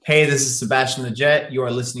Hey, this is Sebastian the Jet. You are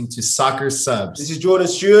listening to Soccer Subs. This is Jordan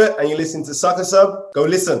Stewart, and you're listening to Soccer Sub. Go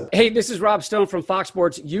listen. Hey, this is Rob Stone from Fox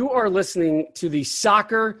Sports. You are listening to the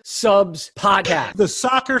Soccer Subs Podcast. The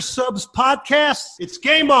Soccer Subs Podcast. It's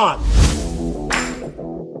game on.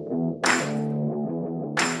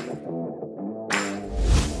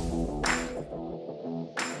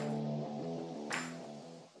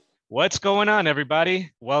 What's going on, everybody?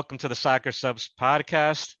 Welcome to the Soccer Subs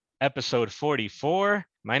Podcast, episode 44.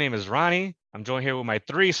 My name is Ronnie. I'm joined here with my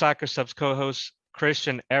three Soccer Subs co-hosts,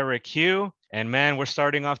 Christian, Eric, Hugh. And man, we're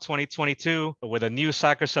starting off 2022 with a new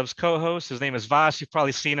Soccer Subs co-host. His name is Vas. You've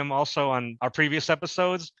probably seen him also on our previous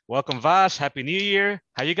episodes. Welcome, Vas. Happy New Year.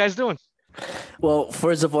 How you guys doing? Well,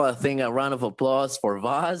 first of all, I think a round of applause for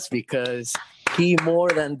Vaz because he more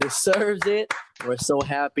than deserves it. We're so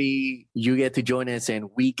happy you get to join us and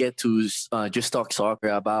we get to just talk soccer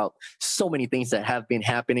about so many things that have been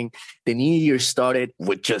happening. The new year started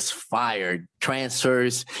with just fire,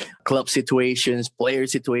 transfers, club situations, player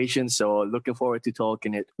situations. So looking forward to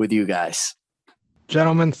talking it with you guys.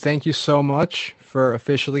 Gentlemen, thank you so much for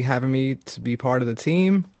officially having me to be part of the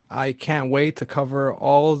team. I can't wait to cover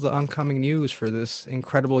all the oncoming news for this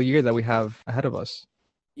incredible year that we have ahead of us.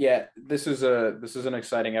 Yeah, this is an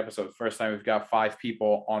exciting episode. First time we've got 5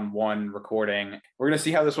 people on one recording. We're going to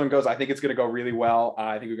see how this one goes. I think it's going to go really well.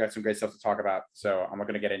 I think we've got some great stuff to talk about. So I'm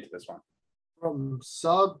going to get into this one. From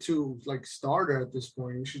sub to starter at this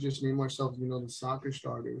point, we should just name ourselves, the soccer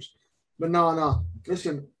starters. But no.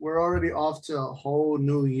 Listen, we're already off to a whole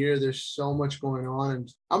new year. There's so much going on.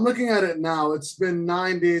 And I'm looking at it now. It's been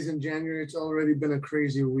 9 days in January. It's already been a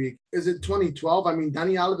crazy week. Is it 2012? I mean,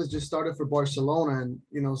 Dani Alves just started for Barcelona and,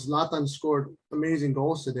 Zlatan scored amazing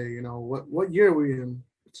goals today. What year are we in?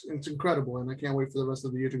 It's incredible. And I can't wait for the rest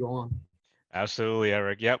of the year to go on. Absolutely,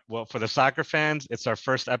 Eric. Yep. Well, for the soccer fans, it's our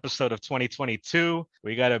first episode of 2022.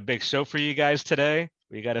 We got a big show for you guys today.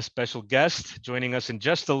 We got a special guest joining us in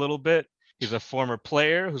just a little bit. He's a former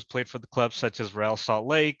player who's played for the clubs such as Real Salt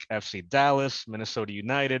Lake, FC Dallas, Minnesota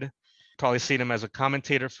United. Probably seen him as a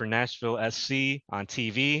commentator for Nashville SC on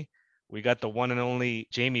TV. We got the one and only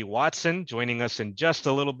Jamie Watson joining us in just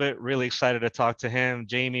a little bit. Really excited to talk to him.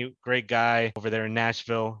 Jamie, great guy over there in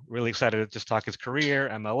Nashville. Really excited to just talk his career,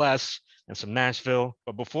 MLS, and some Nashville.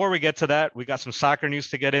 But before we get to that, we got some soccer news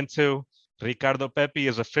to get into. Ricardo Pepi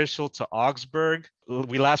is official to Augsburg.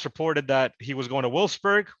 We last reported that he was going to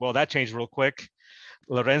Wolfsburg. Well, that changed real quick.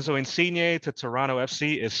 Lorenzo Insigne to Toronto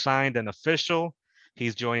FC is signed and official.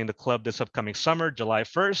 He's joining the club this upcoming summer, July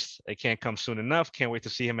 1st. It can't come soon enough. Can't wait to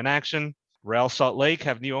see him in action. Real Salt Lake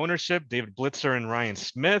have new ownership, David Blitzer and Ryan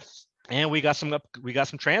Smith. And we got some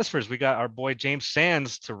transfers. We got our boy James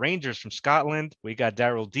Sands to Rangers from Scotland. We got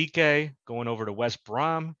Daryl Dike going over to West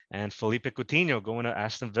Brom and Felipe Coutinho going to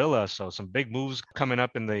Aston Villa. So some big moves coming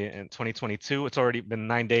up in 2022. It's already been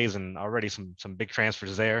 9 days and already some big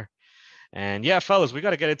transfers there. And yeah, fellas, we got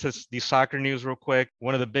to get into the soccer news real quick.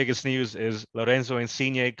 One of the biggest news is Lorenzo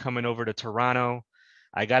Insigne coming over to Toronto.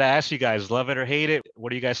 I got to ask you guys, love it or hate it? What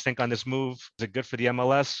do you guys think on this move? Is it good for the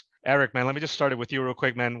MLS? Eric, man, let me just start it with you real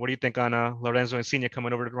quick, man. What do you think on Lorenzo Insigne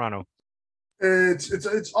coming over to Toronto?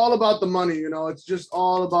 It's all about the money, It's just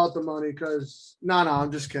all about the money because, no,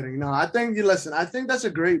 I'm just kidding. No, I think that's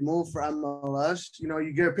a great move for MLS.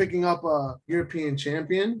 You're picking up a European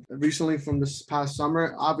champion recently from this past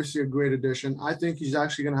summer. Obviously a great addition. I think he's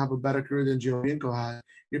actually going to have a better career than Giovinco had.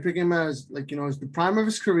 You're picking him as, as the prime of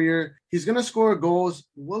his career. He's going to score goals.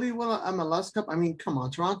 Will he win an MLS Cup? I mean, come on.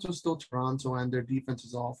 Toronto's still Toronto, and their defense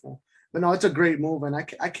is awful. But no, it's a great move, and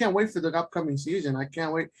I can't wait for the upcoming season. I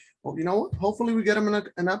can't wait. Well, you know what? Hopefully we get him in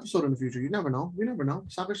an episode in the future. You never know. We never know.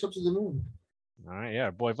 Soccer Subs is the moon. All right, yeah.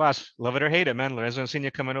 Boy, Voss, love it or hate it, man. Lorenzo Insigne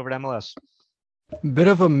coming over to MLS. Bit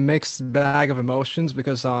of a mixed bag of emotions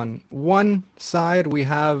because on one side we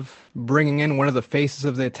have bringing in one of the faces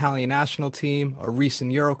of the Italian national team, a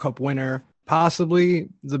recent Euro Cup winner, possibly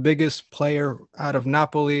the biggest player out of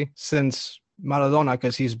Napoli since Maradona,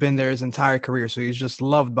 because he's been there his entire career. So he's just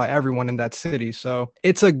loved by everyone in that city. So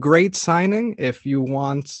it's a great signing if you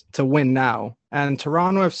want to win now. And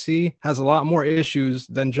Toronto FC has a lot more issues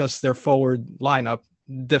than just their forward lineup.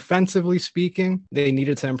 Defensively speaking, they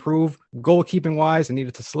needed to improve. Goalkeeping wise, they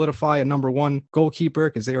needed to solidify a number one goalkeeper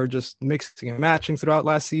because they were just mixing and matching throughout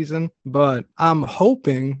last season. But I'm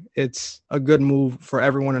hoping it's a good move for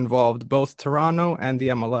everyone involved, both Toronto and the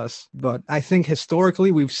MLS. But I think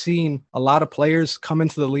historically we've seen a lot of players come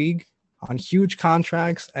into the league on huge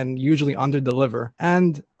contracts and usually under-deliver.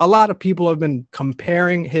 And a lot of people have been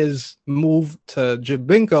comparing his move to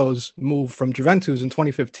Giovinco's move from Juventus in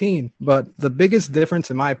 2015. But the biggest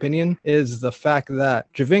difference, in my opinion, is the fact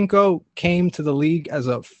that Giovinco came to the league as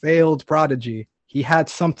a failed prodigy. He had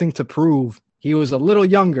something to prove. He was a little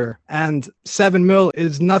younger, and 7 mil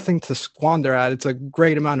is nothing to squander at. It's a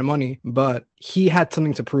great amount of money, but he had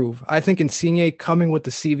something to prove. I think Insigne coming with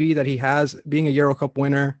the CV that he has, being a Euro Cup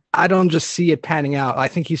winner, I don't just see it panning out. I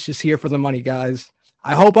think he's just here for the money, guys.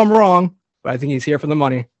 I hope I'm wrong, but I think he's here for the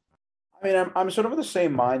money. I mean, I'm sort of of the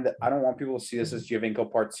same mind that I don't want people to see this as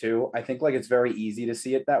Giovinco part 2. I think like it's very easy to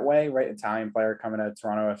see it that way, right? Italian player coming to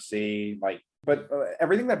Toronto FC, but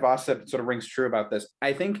everything that Voss said sort of rings true about this.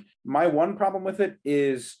 I think my one problem with it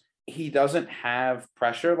is he doesn't have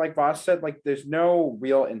pressure, like Voss said. Like there's no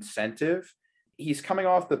real incentive. He's coming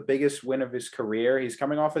off the biggest win of his career. He's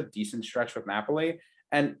coming off a decent stretch with Napoli.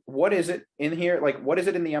 And what is it in here? Like, what is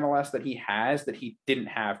it in the MLS that he has that he didn't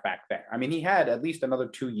have back there? I mean, he had at least another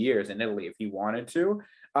 2 years in Italy if he wanted to.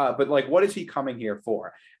 But like, what is he coming here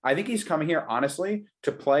for? I think he's coming here, honestly,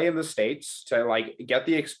 to play in the States, to like get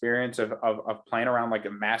the experience of playing around like a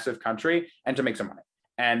massive country and to make some money.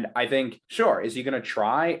 And I think, sure, is he going to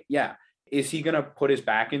try? Yeah. Is he going to put his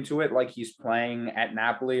back into it like he's playing at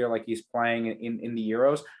Napoli or like he's playing in the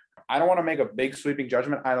Euros? I don't want to make a big sweeping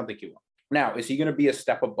judgment. I don't think he will. Now, is he going to be a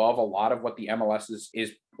step above a lot of what the MLS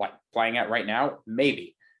is like playing at right now?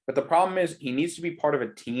 Maybe. But the problem is he needs to be part of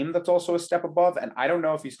a team that's also a step above. And I don't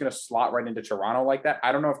know if he's going to slot right into Toronto like that.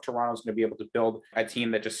 I don't know if Toronto's going to be able to build a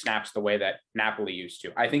team that just snaps the way that Napoli used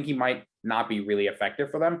to. I think he might not be really effective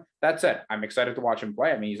for them. That said, I'm excited to watch him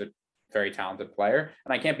play. I mean, he's a very talented player,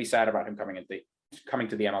 and I can't be sad about him coming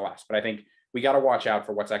to the MLS. But I think we got to watch out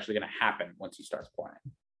for what's actually going to happen once he starts playing.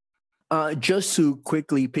 Just to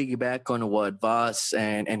quickly piggyback on what Voss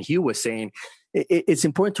and Hugh was saying, it's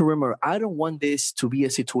important to remember, I don't want this to be a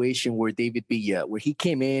situation where David Villa, where he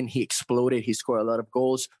came in, he exploded, he scored a lot of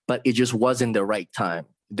goals, but it just wasn't the right time.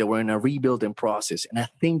 They were in a rebuilding process. And I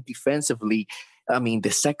think defensively, I mean,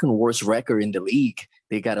 the second worst record in the league,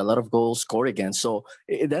 they got a lot of goals scored against. So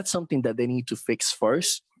that's something that they need to fix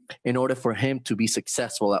first in order for him to be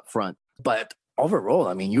successful up front. But overall,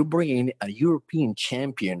 I mean, you're bringing a European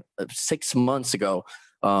champion 6 months ago.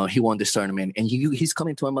 He won this tournament, and he's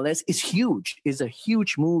coming to MLS. It's huge. It's a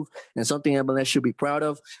huge move and something MLS should be proud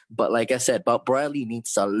of. But like I said, Bob Bradley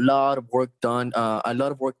needs a lot of work done, a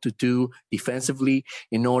lot of work to do defensively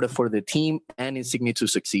in order for the team and Insigne to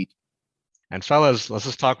succeed. And fellas, let's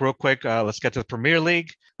just talk real quick. Let's get to the Premier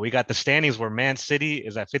League. We got the standings where Man City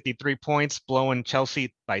is at 53 points, blowing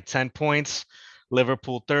Chelsea by 10 points.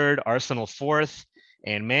 Liverpool third, Arsenal fourth,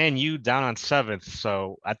 and Man U down on seventh.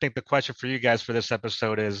 So I think the question for you guys for this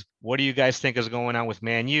episode is, what do you guys think is going on with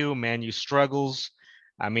Man U? Man U struggles.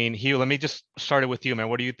 I mean, Hugh, let me just start it with you, man.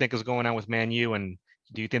 What do you think is going on with Man U, and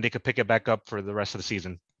do you think they could pick it back up for the rest of the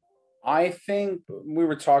season? I think we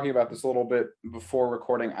were talking about this a little bit before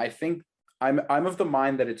recording. I think I'm of the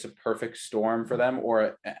mind that it's a perfect storm for them,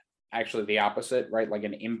 or actually the opposite, right? Like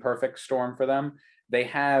an imperfect storm for them. They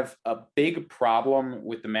have a big problem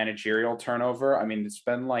with the managerial turnover. I mean, it's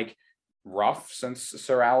been like rough since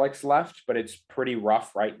Sir Alex left, but it's pretty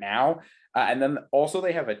rough right now. And then also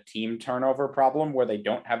they have a team turnover problem where they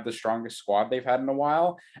don't have the strongest squad they've had in a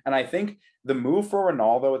while. And I think the move for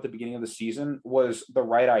Ronaldo at the beginning of the season was the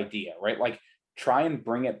right idea, right? Like try and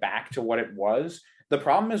bring it back to what it was. The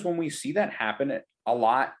problem is when we see that happen a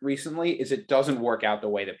lot recently is it doesn't work out the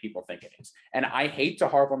way that people think it is. And I hate to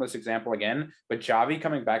harp on this example again, but Xavi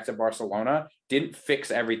coming back to Barcelona didn't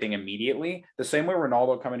fix everything immediately. The same way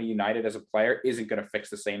Ronaldo coming to United as a player isn't going to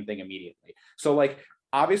fix the same thing immediately. So like,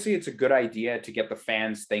 obviously it's a good idea to get the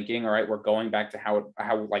fans thinking, all right, we're going back to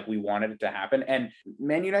how like we wanted it to happen. And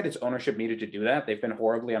Man United's ownership needed to do that. They've been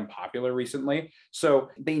horribly unpopular recently. So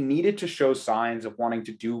they needed to show signs of wanting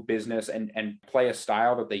to do business and play a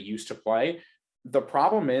style that they used to play. The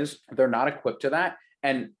problem is they're not equipped to that.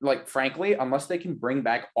 And like, frankly, unless they can bring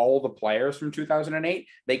back all the players from 2008,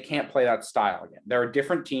 they can't play that style again. They're a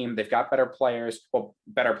different team. They've got better players, well,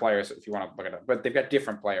 better players if you want to look at it, but they've got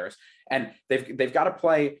different players, and they've got to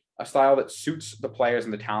play a style that suits the players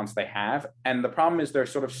and the talents they have. And the problem is they're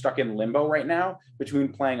sort of stuck in limbo right now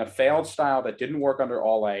between playing a failed style that didn't work under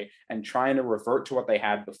Ole and trying to revert to what they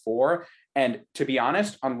had before. And to be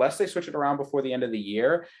honest, unless they switch it around before the end of the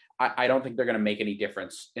year, I don't think they're going to make any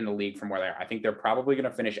difference in the league from where they are. I think they're probably going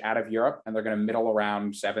to finish out of Europe and they're going to middle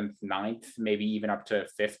around 7th, 9th, maybe even up to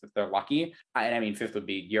 5th if they're lucky. I mean, 5th would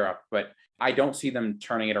be Europe, but I don't see them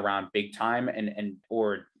turning it around big time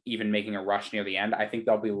or even making a rush near the end. I think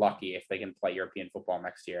they'll be lucky if they can play European football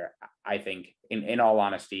next year. I think, in all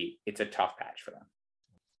honesty, it's a tough patch for them.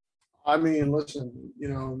 I mean, listen,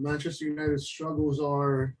 Manchester United's struggles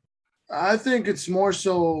are, I think it's more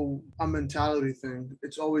so a mentality thing.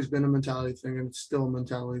 It's always been a mentality thing, and it's still a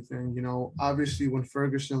mentality thing. Obviously when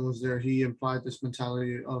Ferguson was there, he implied this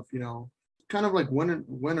mentality of, kind of like win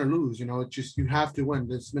or lose. It's just, you have to win.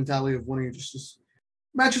 This mentality of winning. Just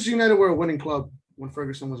Manchester United were a winning club when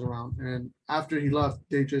Ferguson was around, and after he left,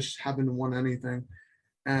 they just haven't won anything.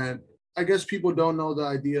 And I guess people don't know the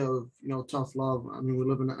idea of tough love. I mean, we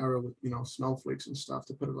live in an era with snowflakes and stuff,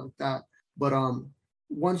 to put it like that. But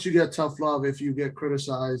once you get tough love, if you get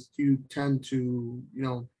criticized, you tend to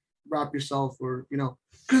wrap yourself, or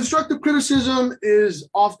constructive criticism is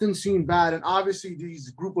often seen bad, and obviously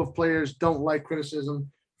these group of players don't like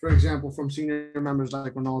criticism. For example, from senior members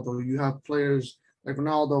like Ronaldo, you have players like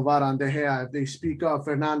Ronaldo, Varane, De Gea, if they speak up,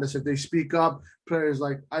 Fernandes, if they speak up, players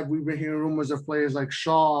like, we've been hearing rumors of players like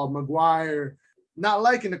Shaw, Maguire, not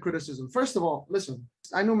liking the criticism. First of all, listen,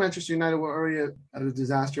 I knew Manchester United were already at a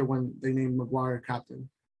disaster when they named Maguire captain.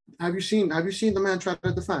 Have you seen the man try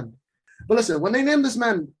to defend? But listen, when they named this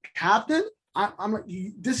man captain, I'm like,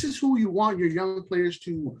 this is who you want your young players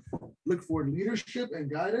to look for, leadership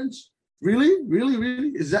and guidance? Really? Really? Really?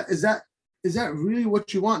 Is that really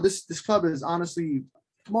what you want? This club is, honestly,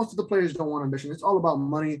 most of the players don't want ambition. It's all about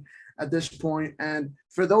money at this point. And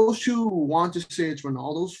for those who want to say it's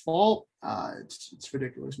Ronaldo's fault, it's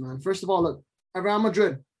ridiculous, man. First of all, look, at Real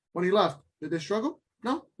Madrid, when he left, did they struggle?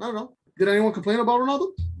 No, not at all. Did anyone complain about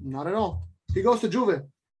Ronaldo? Not at all. He goes to Juve.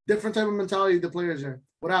 Different type of mentality the players there.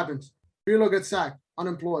 What happens? Pirlo gets sacked,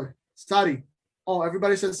 unemployed. Sarri. Oh,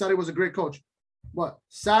 everybody said Sarri was a great coach. What?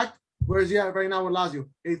 Sacked? Where is he at right now with Lazio?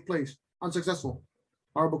 8th place. Unsuccessful.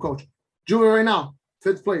 Horrible coach. Juve right now,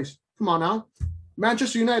 5th place. Come on now.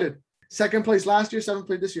 Manchester United, 2nd place last year, 7th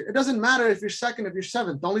place this year. It doesn't matter if you're 2nd, if you're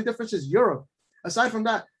 7th. The only difference is Europe. Aside from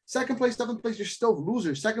that, 2nd place, 7th place, you're still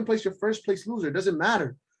losers. 2nd place, you're 1st place loser. It doesn't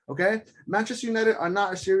matter. Okay? Manchester United are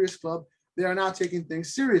not a serious club. They are not taking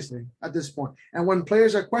things seriously at this point. And when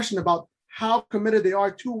players are questioned about how committed they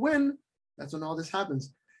are to win, that's when all this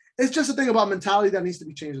happens. It's just a thing about mentality that needs to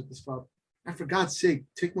be changed at this club. And for God's sake,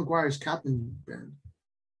 take Maguire's captain ban.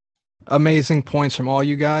 Amazing points from all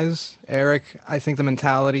you guys. Eric, I think the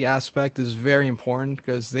mentality aspect is very important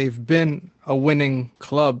because they've been a winning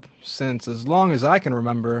club since as long as I can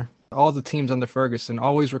remember. All the teams under Ferguson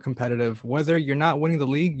always were competitive. Whether you're not winning the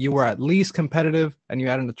league, you were at least competitive and you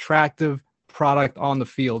had an attractive product on the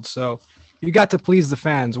field. So you got to please the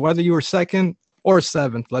fans, whether you were 2nd or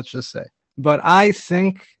 7th, let's just say. But I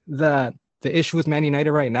think that the issue with Man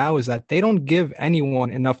United right now is that they don't give anyone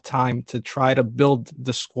enough time to try to build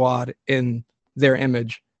the squad in their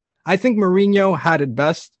image. I think Mourinho had it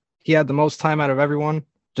best. He had the most time out of everyone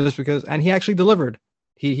just because, and he actually delivered.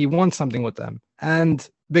 He won something with them. And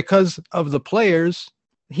because of the players,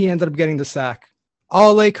 he ended up getting the sack.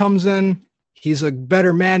 Ole comes in. He's a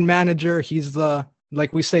better manager. He's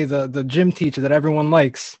like we say, the gym teacher that everyone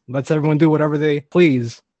likes. Lets everyone do whatever they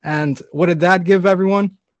please. And what did that give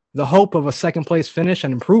everyone? The hope of a 2nd place finish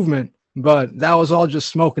and improvement. But that was all just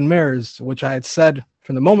smoke and mirrors, which I had said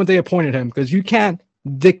from the moment they appointed him, because you can't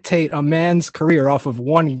dictate a man's career off of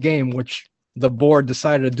one game, which the board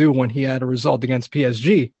decided to do when he had a result against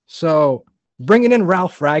PSG. So bringing in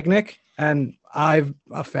Ralph Rangnick, and I'm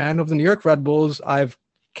a fan of the New York Red Bulls. I've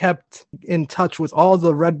kept in touch with all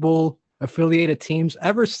the Red Bull affiliated teams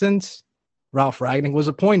ever since Ralph Rangnick was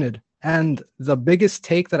appointed. And the biggest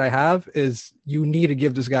take that I have is you need to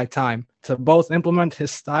give this guy time to both implement his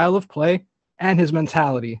style of play and his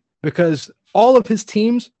mentality, because all of his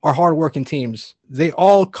teams are hardworking teams. They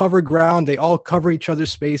all cover ground. They all cover each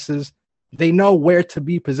other's spaces. They know where to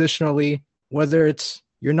be positionally, whether it's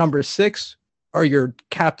your number 6 or your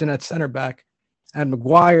captain at center back. And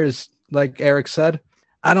Maguire's, like Eric said,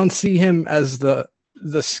 I don't see him as the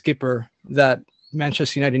skipper that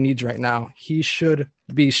Manchester United needs right now. He should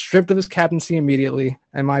be stripped of his captaincy immediately,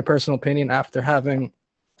 in my personal opinion, after having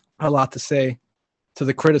a lot to say to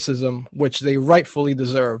the criticism, which they rightfully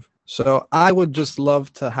deserve. So I would just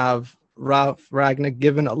love to have Ralph Rangnick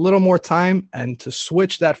given a little more time and to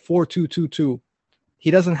switch that 4-2-2-2.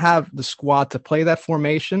 He doesn't have the squad to play that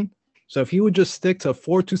formation. So if he would just stick to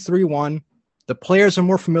 4-2-3-1, the players are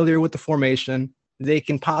more familiar with the formation. They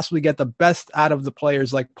can possibly get the best out of the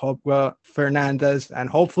players like Pogba, Fernandes, and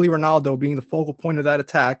hopefully Ronaldo being the focal point of that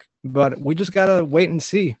attack. But we just got to wait and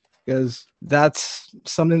see, because that's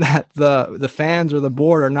something that the fans or the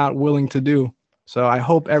board are not willing to do. So I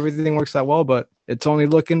hope everything works out well, but it's only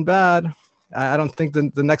looking bad. I don't think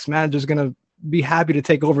the next manager is going to be happy to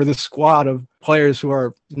take over this squad of players who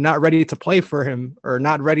are not ready to play for him or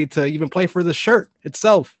not ready to even play for the shirt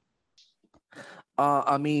itself?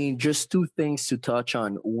 I mean, just two things to touch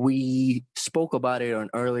on. We spoke about it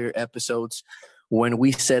on earlier episodes when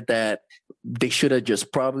we said that they should have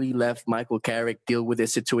just probably left Michael Carrick deal with the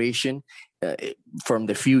situation. From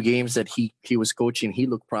the few games that he was coaching, he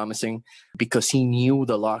looked promising because he knew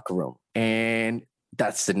the locker room. And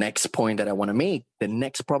that's the next point that I want to make. The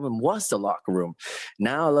next problem was the locker room.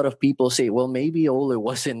 Now a lot of people say, well, maybe Ole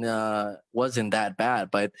wasn't that bad,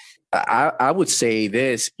 but I would say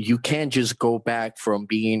this: you can't just go back from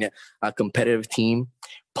being a competitive team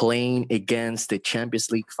playing against the Champions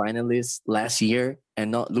League finalists last year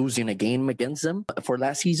and not losing a game against them for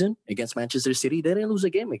last season against Manchester City. They didn't lose a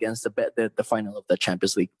game against the final of the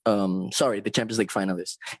Champions League. The Champions League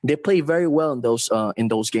finalists. They play very well in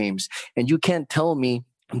those games, and you can't tell me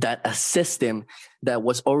that a system that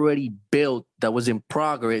was already built, that was in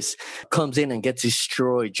progress, comes in and gets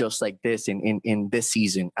destroyed just like this in this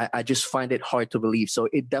season. I just find it hard to believe. So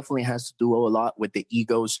it definitely has to do a lot with the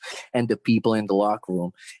egos and the people in the locker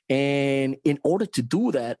room. And in order to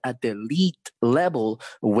do that at the elite level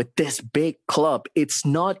with this big club, it's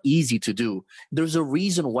not easy to do. There's a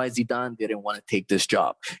reason why Zidane didn't want to take this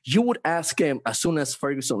job. You would ask him as soon as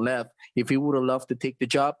Ferguson left if he would have loved to take the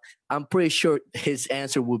job. I'm pretty sure his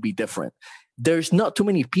answer would be different. There's not too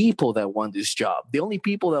many people that want this job. The only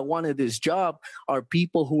people that wanted this job are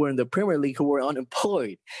people who were in the Premier League who were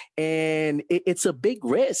unemployed. And it's a big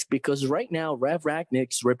risk because right now, Ralf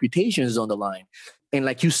Rangnick's reputation is on the line. And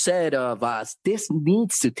like you said, Vaz, this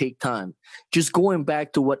needs to take time. Just going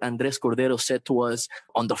back to what Andres Cordero said to us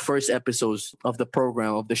on the first episodes of the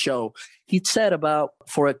program, of the show, he said about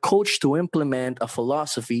for a coach to implement a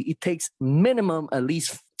philosophy, it takes minimum at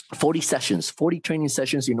least 40 training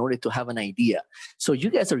sessions in order to have an idea. So you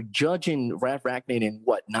guys are judging Ralf Rangnick in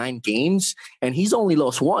 9 games, and he's only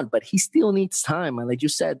lost 1, but he still needs time. And like you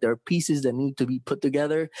said, there are pieces that need to be put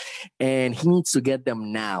together, and he needs to get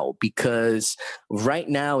them now because right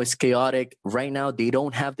now it's chaotic. Right now they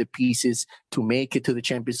don't have the pieces to make it to the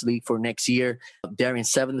Champions League for next year. They're in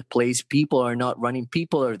 7th place. People are not running.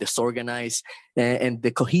 People are disorganized, and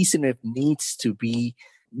the cohesiveness needs to be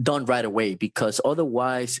done right away because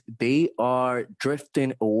otherwise they are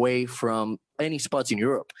drifting away from any spots in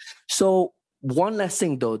Europe. So one last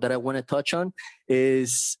thing though that I want to touch on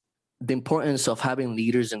is the importance of having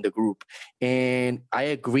leaders in the group. And I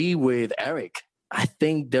agree with Eric. I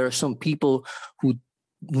think there are some people who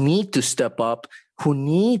need to step up, who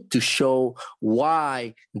need to show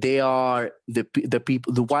why they are the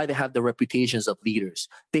people, why they have the reputations of leaders.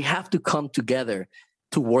 They have to come together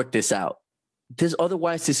to work this out.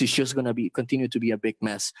 Otherwise, this is just going to continue to be a big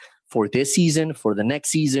mess for this season, for the next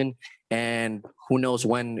season, and who knows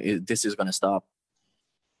when this is going to stop.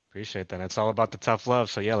 Appreciate that. It's all about the tough love.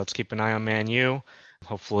 So yeah, let's keep an eye on Man U.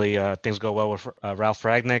 Hopefully things go well with Ralf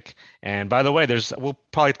Rangnick. And by the way, we'll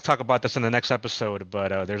probably talk about this in the next episode,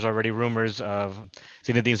 but there's already rumors of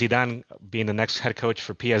Zinedine Zidane being the next head coach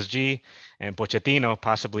for PSG and Pochettino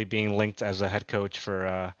possibly being linked as a head coach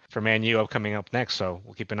for Man U coming up next. So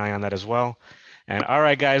we'll keep an eye on that as well. And all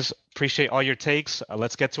right, guys, appreciate all your takes.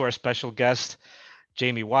 Let's get to our special guest,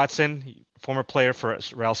 Jamie Watson, former player for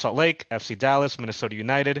Real Salt Lake, FC Dallas, Minnesota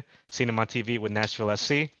United, seen him on TV with Nashville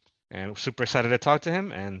SC. And we're super excited to talk to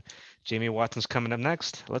him. And Jamie Watson's coming up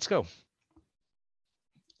next. Let's go.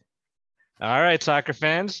 All right, soccer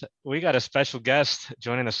fans, we got a special guest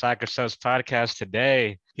joining the Soccer Subs podcast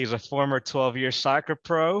today. He's a former 12-year soccer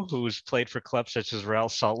pro who's played for clubs such as Real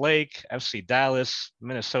Salt Lake, FC Dallas,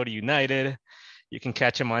 Minnesota United. You can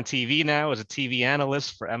catch him on TV now as a TV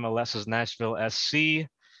analyst for MLS's Nashville SC.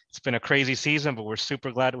 It's been a crazy season, but we're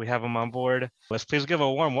super glad we have him on board. Let's please give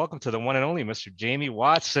a warm welcome to the one and only Mr. Jamie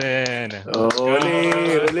Watson. I'm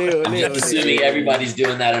assuming everybody's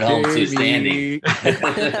doing that at home too, standing.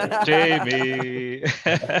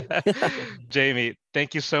 Jamie,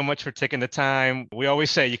 thank you so much for taking the time. We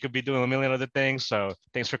always say you could be doing a million other things, so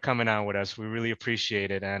thanks for coming on with us. We really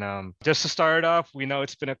appreciate it. And just to start off, we know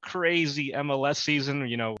it's been a crazy MLS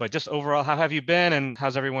season, but just overall, how have you been and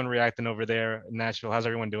how's everyone reacting over there in Nashville? How's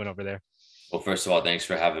everyone doing over there? Well, first of all, thanks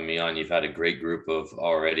for having me on. You've had a great group of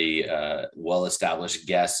already well-established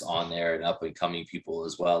guests on there and up-and-coming people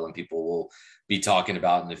as well, and people will be talking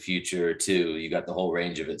about in the future too. You got the whole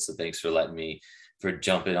range of it, so thanks for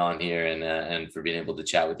jumping on here and for being able to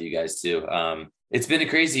chat with you guys too. It's been a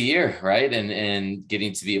crazy year, right? And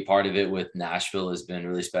getting to be a part of it with Nashville has been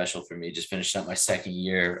really special for me. Just finished up my second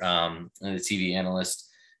year as a TV analyst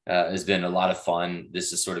has been a lot of fun.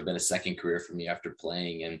 This has sort of been a second career for me after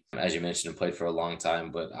playing. And as you mentioned, I played for a long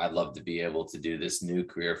time, but I'd love to be able to do this new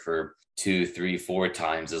career for 2, 3, 4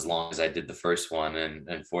 times as long as I did the first one. And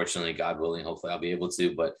unfortunately, God willing, hopefully I'll be able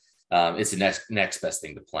to, but it's the next best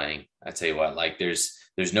thing to playing. I tell you what, like there's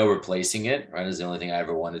no replacing it, right? It's the only thing I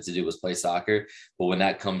ever wanted to do was play soccer. But when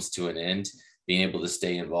that comes to an end, being able to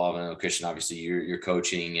stay involved. I know, Christian, obviously you're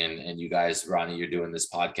coaching, and you guys, Ronnie, you're doing this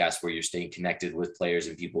podcast where you're staying connected with players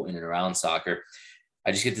and people in and around soccer.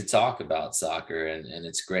 I just get to talk about soccer, and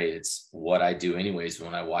it's great. It's what I do anyways.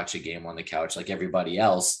 When I watch a game on the couch, like everybody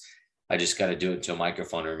else, I just got to do it to a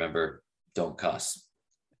microphone. Remember, don't cuss.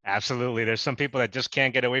 Absolutely. There's some people that just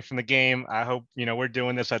can't get away from the game. I hope, we're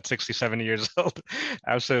doing this at 60, 70 years old.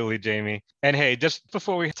 Absolutely, Jamie. And hey, just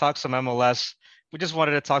before we talk some MLS, we just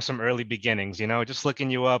wanted to talk some early beginnings, just looking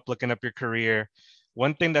you up, looking up your career.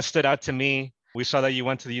 One thing that stood out to me, we saw that you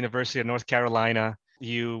went to the University of North Carolina.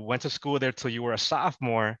 You went to school there till you were a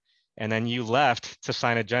sophomore, and then you left to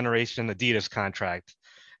sign a Generation Adidas contract.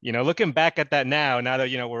 Looking back at that now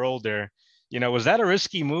that, we're older, was that a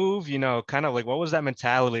risky move? Kind of like, what was that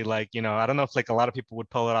mentality like? I don't know if like a lot of people would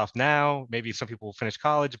pull it off now. Maybe some people will finish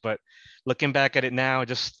college, but looking back at it now,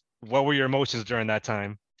 just what were your emotions during that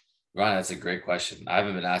time? Ryan, that's a great question. I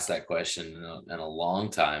haven't been asked that question in a long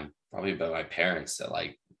time, probably by my parents at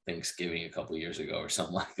like Thanksgiving a couple of years ago or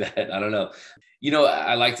something like that. I don't know.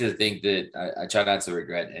 I like to think that I try not to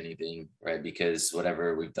regret anything, right? Because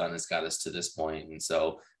whatever we've done has got us to this point. And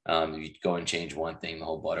so if you go and change one thing, the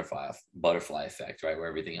whole butterfly effect, right? Where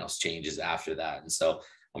everything else changes after that. And so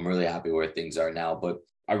I'm really happy where things are now, but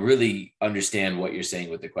I really understand what you're saying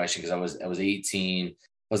with the question, because I was 18.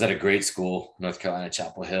 I was at a great school, North Carolina,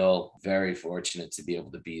 Chapel Hill, very fortunate to be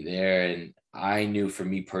able to be there. And I knew for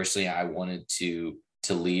me personally, I wanted to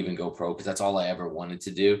leave and go pro because that's all I ever wanted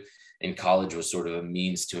to do. And college was sort of a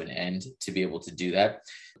means to an end to be able to do that.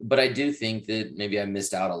 But I do think that maybe I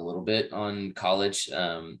missed out a little bit on college.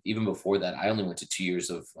 Even before that, I only went to 2 years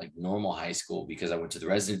of like normal high school because I went to the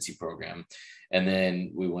residency program. And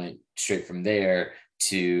then we went straight from there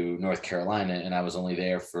to North Carolina, and I was only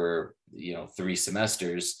there for 3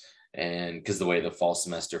 semesters, and because the way the fall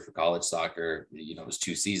semester for college soccer was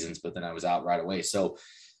 2 seasons, but then I was out right away. So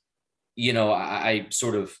I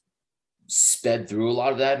sort of sped through a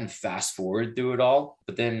lot of that and fast forward through it all,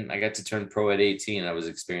 but then I got to turn pro at 18. I was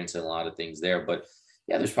experiencing a lot of things there, but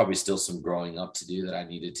yeah, there's probably still some growing up to do that I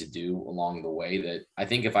needed to do along the way that I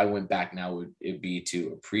think if I went back now, it'd be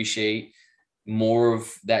to appreciate more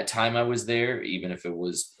of that time I was there, even if it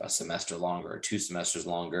was a semester longer or 2 semesters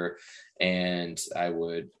longer. And I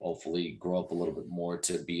would hopefully grow up a little bit more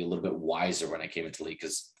to be a little bit wiser when I came into league,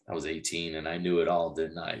 because I was 18 and I knew it all,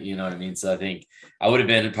 didn't I? You know what I mean? So I think I would have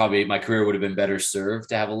been my career would have been better served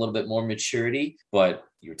to have a little bit more maturity, but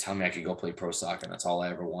you were telling me I could go play pro soccer, and that's all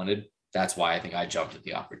I ever wanted. That's why I think I jumped at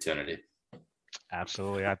the opportunity.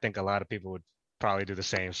 Absolutely. I think a lot of people would probably do the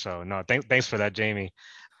same. So no, thanks for that, Jamie.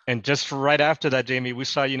 And just right after that, Jamie, we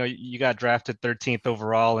saw, you got drafted 13th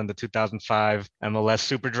overall in the 2005 MLS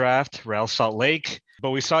Super Draft, Real Salt Lake. But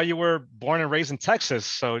we saw you were born and raised in Texas.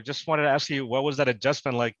 So just wanted to ask you, what was that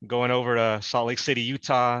adjustment like going over to Salt Lake City,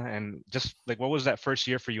 Utah? And just like, what was that first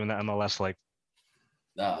year for you in the MLS like?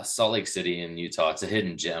 Salt Lake City in Utah, it's a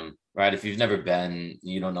hidden gem, right? If you've never been,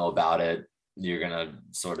 you don't know about it, you're going to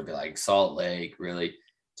sort of be like, Salt Lake, really?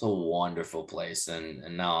 It's a wonderful place.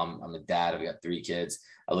 And now I'm a dad. I've got 3 kids.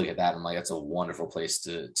 I look at that and I'm like, that's a wonderful place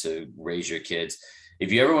to raise your kids.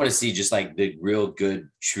 If you ever want to see just like the real good,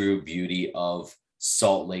 true beauty of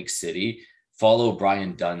Salt Lake City, follow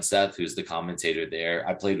Brian Dunseth, who's the commentator there.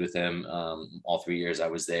 I played with him all 3 years I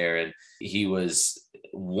was there, and he was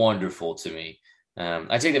wonderful to me.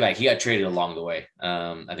 I take it back. He got traded along the way.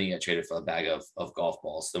 I think he got traded for a bag of golf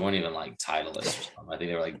balls. They weren't even like Titleist or something. I think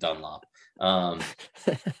they were like Dunlop.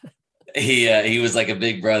 He was like a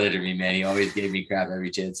big brother to me, man. He always gave me crap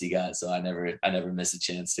every chance he got. So I never miss a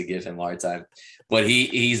chance to give him a hard time. But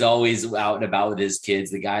he's always out and about with his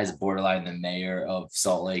kids. The guy's borderline the mayor of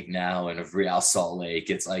Salt Lake now and of Real Salt Lake.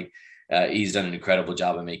 It's like he's done an incredible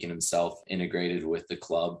job of making himself integrated with the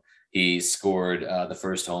club. He scored the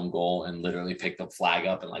first home goal and literally picked the flag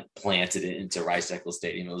up and like planted it into Rice-Eccles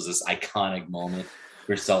Stadium. It was this iconic moment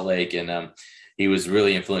for Salt Lake. And he was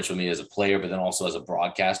really influential to me as a player, but then also as a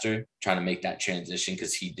broadcaster, trying to make that transition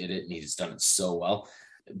because he did it and he's done it so well.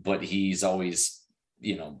 But he's always,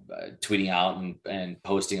 tweeting out and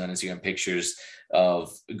posting on Instagram pictures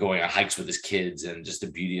of going on hikes with his kids and just the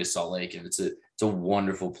beauty of Salt Lake. And it's a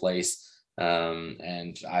wonderful place.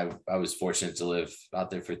 And I was fortunate to live out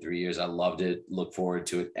there for 3 years. I loved it. Look forward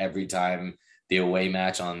to it every time the away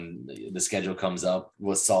match on the schedule comes up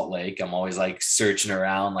with Salt Lake, I'm always like searching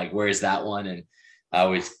around, like, where's that one? And I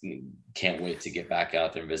always can't wait to get back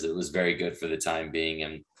out there and visit. It was very good for the time being,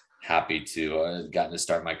 and happy to gotten to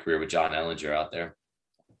start my career with John Ellinger out there.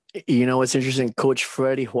 You know what's interesting? Coach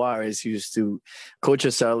Freddie Juarez used to coach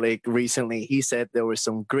us Salt Lake recently. He said there were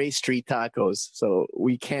some great street tacos, so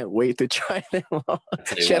we can't wait to try them all.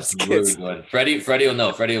 Chef's kiss. Really good. Freddie will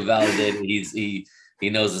know. Freddie will validate it. He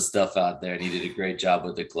knows the stuff out there, and he did a great job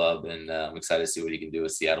with the club. And I'm excited to see what he can do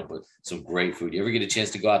with Seattle. But some great food. You ever get a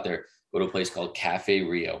chance to go out there, go to a place called Cafe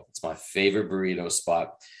Rio? It's my favorite burrito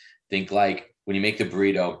spot. Think like when you make the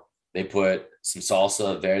burrito, they put some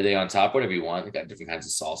salsa verde on top, whatever you want. They got different kinds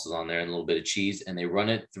of salsas on there and a little bit of cheese, and they run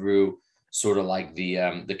it through sort of like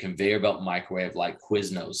the conveyor belt microwave, like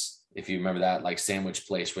Quiznos, if you remember that, like sandwich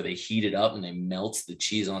place where they heat it up and they melt the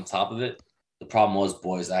cheese on top of it. The problem was,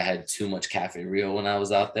 boys, I had too much Cafe Rio when I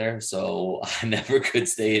was out there, so I never could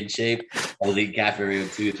stay in shape. I was eating Cafe Rio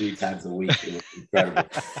 2 or 3 times a week. It was incredible.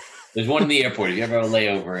 There's one in the airport. If you ever have a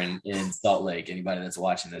layover in Salt Lake, anybody that's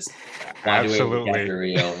watching this, find a way to Cafe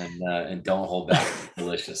Rio and don't hold back. It's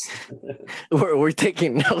delicious. We're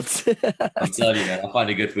taking notes. I'm telling you, man, I'll find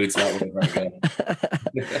a good food spot wherever I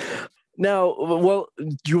go. Now, well,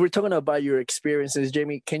 you were talking about your experiences,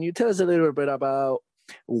 Jamie. Can you tell us a little bit about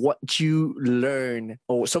what you learned,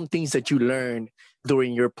 or some things that you learned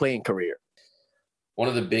during your playing career? One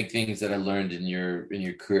of the big things that I learned in your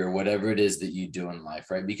career, whatever it is that you do in life,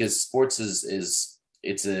 right? Because sports is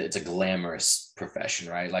it's a glamorous profession,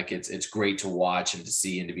 right? Like it's great to watch and to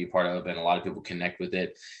see and to be part of, and a lot of people connect with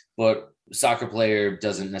it. But soccer player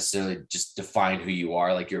doesn't necessarily just define who you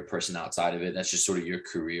are, like you're a person outside of it. That's just sort of your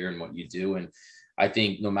career and what you do. And I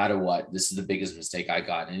think no matter what, this is the biggest mistake I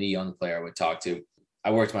got. Any young player I would talk to, I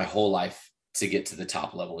worked my whole life to get to the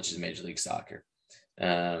top level, which is Major League Soccer.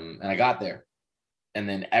 And I got there. And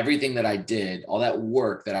then everything that I did, all that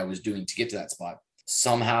work that I was doing to get to that spot,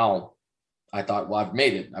 somehow I thought, well, I've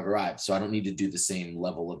made it, I've arrived. So I don't need to do the same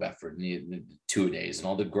level of effort, need 2 days and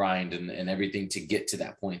all the grind and everything to get to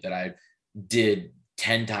that point that I did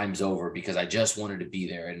 10 times over because I just wanted to be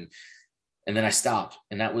there. And then I stopped.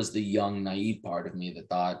 And that was the young, naive part of me that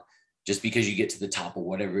thought, just because you get to the top of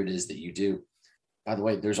whatever it is that you do. By the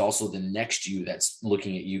way, there's also the next you that's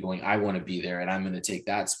looking at you going, I want to be there and I'm going to take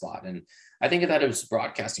that spot. And I think of that as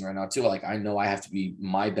broadcasting right now too. Like, I know I have to be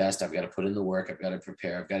my best. I've got to put in the work. I've got to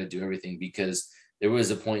prepare. I've got to do everything, because there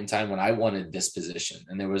was a point in time when I wanted this position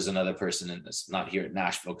and there was another person in this, not here at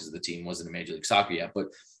Nashville because the team wasn't in Major League Soccer yet, but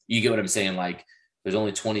you get what I'm saying? Like, there's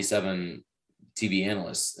only 27 TV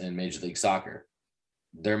analysts in Major League Soccer.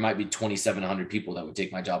 There might be 2,700 people that would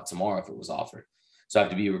take my job tomorrow if it was offered. So I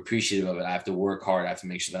have to be appreciative of it. I have to work hard. I have to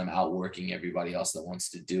make sure that I'm outworking everybody else that wants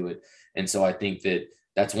to do it. And so I think that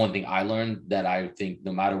that's one thing I learned, that I think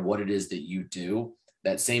no matter what it is that you do,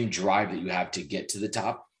 that same drive that you have to get to the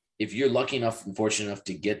top, if you're lucky enough and fortunate enough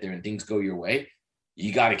to get there and things go your way,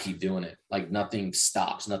 you got to keep doing it. Like, nothing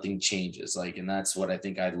stops, nothing changes. Like, and that's what I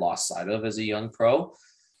think I'd lost sight of as a young pro.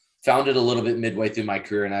 Found it a little bit midway through my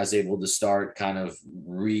career, and I was able to start kind of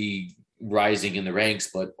rising in the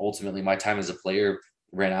ranks, but ultimately my time as a player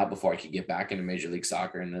ran out before I could get back into Major League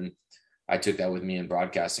Soccer. And then I took that with me in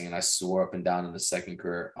broadcasting, and I swore up and down in the second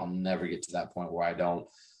career, I'll never get to that point where I don't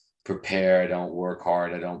prepare, I don't work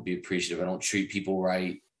hard, I don't be appreciative, I don't treat people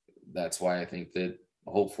right. That's why I think that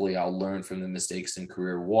hopefully I'll learn from the mistakes in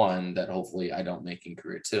career one that hopefully I don't make in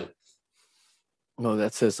career two. No,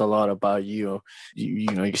 that says a lot about you.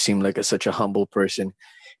 You know, you seem like such a humble person,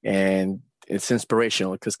 and it's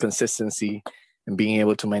inspirational because consistency and being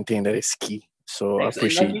able to maintain that is key. So Thanks. I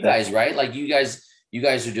appreciate like you that. guys, right? Like you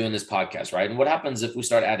guys are doing this podcast, right? And what happens if we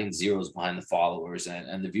start adding zeros behind the followers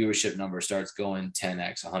and the viewership number starts going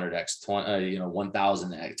 10x, 100x,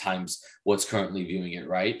 1,000 times what's currently viewing it,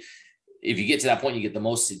 right? If you get to that point, you get the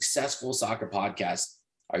most successful soccer podcast.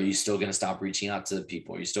 Are you still going to stop reaching out to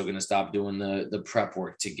people? Are you still going to stop doing the prep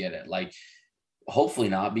work to get it? Like, hopefully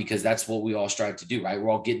not, because that's what we all strive to do, right? We're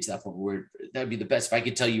all getting to that point where that'd be the best. If I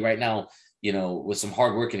could tell you right now, you know, with some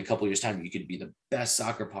hard work in a couple of years' time, you could be the best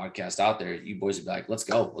soccer podcast out there. You boys would be like, let's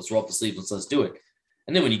go, let's roll up the sleeves, let's do it.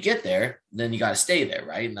 And then when you get there, then you got to stay there,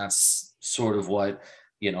 right? And that's sort of what,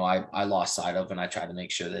 you know, I lost sight of, and I try to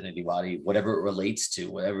make sure that anybody, whatever it relates to,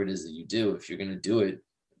 whatever it is that you do, if you're going to do it,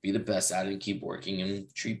 be the best at it and keep working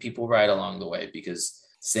and treat people right along the way, because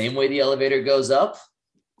same way the elevator goes up,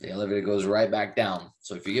 the elevator goes right back down.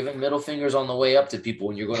 So if you're giving middle fingers on the way up to people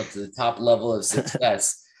when you're going up to the top level of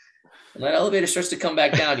success, when that elevator starts to come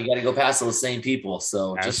back down, you got to go past those same people.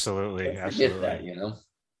 So just absolutely forget that, you know.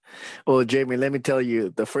 Well, Jamie, let me tell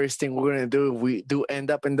you, the first thing we're going to do, if we do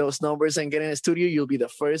end up in those numbers and get in the studio, you'll be the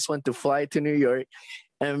first one to fly to New York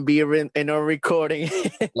and be in our recording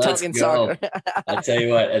talking soccer. I'll tell you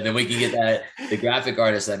what, and then we can get the graphic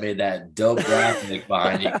artist that made that dope graphic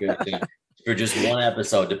behind you for just one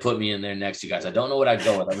episode to put me in there next to you guys. I don't know what I'd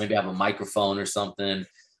go with. I maybe have a microphone or something.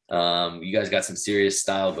 You guys got some serious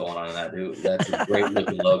style going on in that, dude. That's a great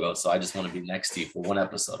looking logo. So I just want to be next to you for one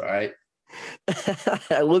episode. All right.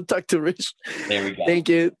 We'll talk to Rich. There we go.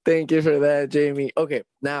 Thank you for that, Jamie. Okay,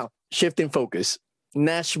 now shifting focus.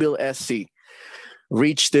 Nashville SC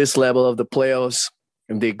reached this level of the playoffs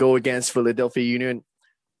and they go against Philadelphia Union.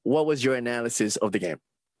 What was your analysis of the game?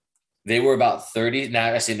 They were about 30.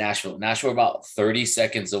 Now I say Nashville were about 30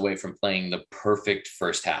 seconds away from playing the perfect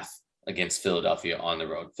first half against Philadelphia on the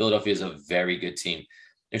road. Philadelphia is a very good team.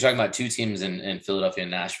 You're talking about two teams in Philadelphia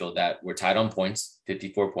and Nashville that were tied on points,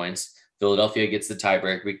 54 points. Philadelphia gets the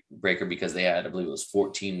tiebreaker because they had, I believe it was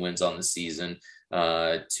 14 wins on the season,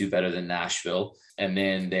 two better than Nashville. And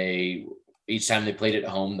then each time they played at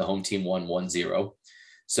home, the home team won 1-0.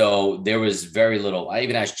 So there was very little. I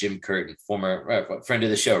even asked Jim Curtin, former friend of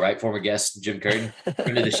the show, right? Former guest, Jim Curtin,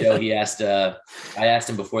 friend of the show. I asked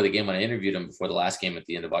him before the game when I interviewed him before the last game at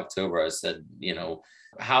the end of October, I said,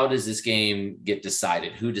 how does this game get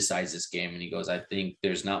decided? Who decides this game? And he goes, I think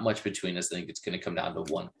there's not much between us. I think it's going to come down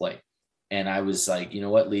to one play. And I was like, you know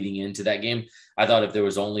what, leading into that game, I thought if there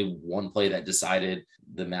was only one play that decided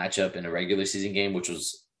the matchup in a regular season game, which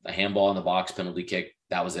was a handball in the box, penalty kick,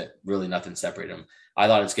 that was it. Really nothing separated them. I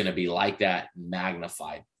thought it's going to be like that,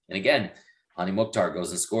 magnified. And again, Hani Mukhtar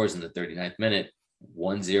goes and scores in the 39th minute,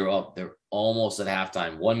 1-0 up. They're almost at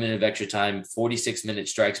halftime. 1 minute of extra time, 46-minute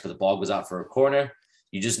strikes, but the ball goes out for a corner.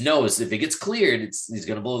 You just know if it gets cleared, he's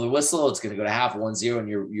going to blow the whistle. It's going to go to half 1-0, and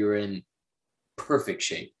you're in perfect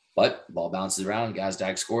shape. But the ball bounces around.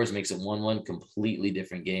 Gazdag scores, makes it 1-1. Completely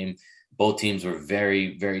different game. Both teams were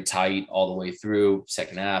very, very tight all the way through.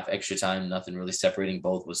 Second half, extra time, nothing really separating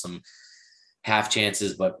both with some half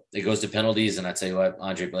chances. But it goes to penalties. And I tell you what,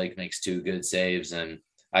 Andre Blake makes two good saves. And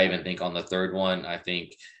I even think on the third one, I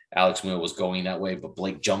think Alex Mule was going that way, but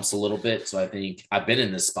Blake jumps a little bit. So I think I've been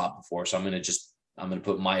in this spot before. So I'm going to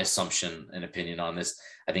put my assumption and opinion on this.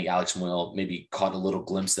 I think Alex Mule maybe caught a little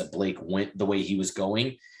glimpse that Blake went the way he was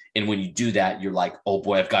going. And when you do that, you're like, oh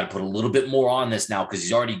boy, I've got to put a little bit more on this now because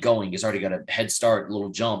he's already going. He's already got a head start, a little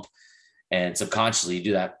jump. And subconsciously you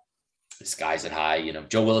do that. The sky's at high.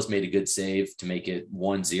 Joe Willis made a good save to make it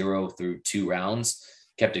 1-0 through 2 rounds,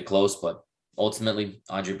 kept it close. But ultimately,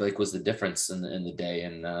 Andre Blake was the difference in the day.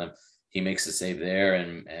 And he makes the save there.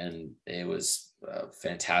 And it was a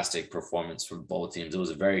fantastic performance from both teams. It was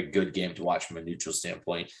a very good game to watch from a neutral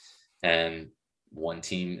standpoint. And one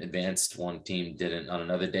team advanced, one team didn't. On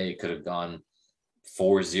another day, it could have gone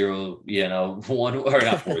 4-0, one or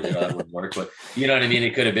not 4-0, that wouldn't work, but you know what I mean?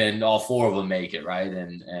 It could have been all 4 of them make it, right?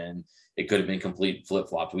 And it could have been complete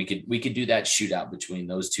flip-flop. We could do that shootout between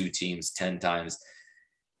those two teams 10 times.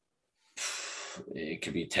 It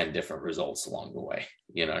could be 10 different results along the way.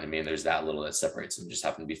 You know what I mean? There's that little that separates them. Just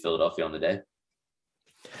happened to be Philadelphia on the day.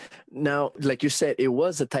 Now, like you said, it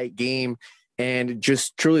was a tight game. And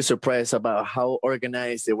just truly surprised about how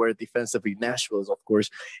organized they were defensively. Nashville, of course.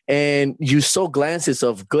 And you saw glances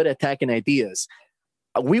of good attacking ideas.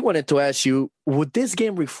 We wanted to ask you, would this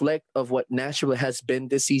game reflect of what Nashville has been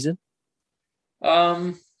this season?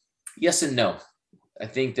 Yes and no. I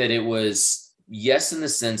think that it was yes in the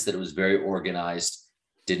sense that it was very organized,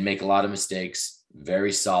 didn't make a lot of mistakes,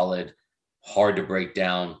 very solid, hard to break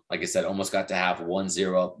down. Like I said, almost got to half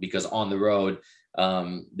 1-0 up because on the road,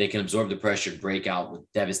 they can absorb the pressure, break out with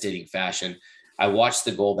devastating fashion. I watched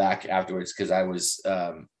the goal back afterwards because I was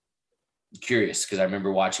curious because I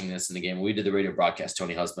remember watching this in the game. We did the radio broadcast,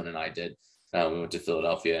 Tony Husband and I did. We went to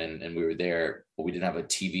Philadelphia and we were there, but we didn't have a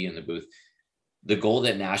TV in the booth. The goal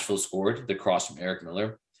that Nashville scored, the cross from Eric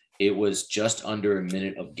Miller, it was just under a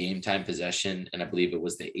minute of game time possession. And I believe it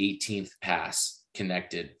was the 18th pass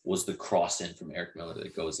connected was the cross in from Eric Miller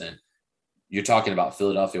that goes in. You're talking about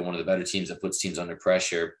Philadelphia, one of the better teams that puts teams under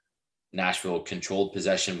pressure. Nashville controlled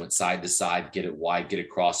possession, went side to side, get it wide, get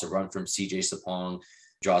across, a run from CJ Sapong,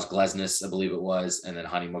 draws Glesnes, I believe it was, and then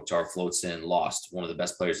Hani Mukhtar floats in, lost. One of the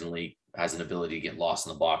best players in the league, has an ability to get lost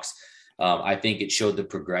in the box. I think it showed the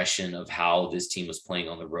progression of how this team was playing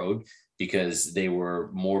on the road because they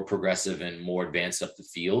were more progressive and more advanced up the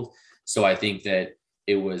field. So I think that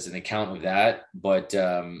it was an account of that, but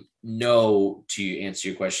no, to answer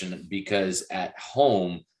your question, because at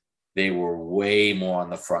home, they were way more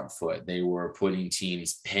on the front foot. They were putting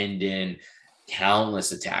teams pinned in,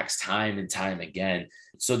 countless attacks, time and time again.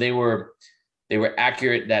 So they were They were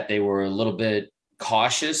accurate that they were a little bit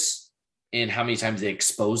cautious in how many times they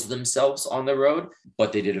exposed themselves on the road,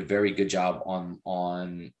 but they did a very good job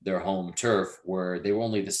on their home turf, where they were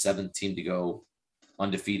only the 7th team to go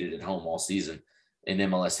undefeated at home all season in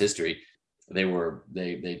MLS history.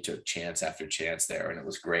 They took chance after chance there, and it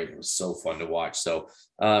was great. It was so fun to watch. So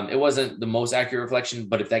it wasn't the most accurate reflection,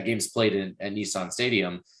 but if that game's played at Nissan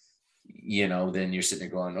Stadium, then you're sitting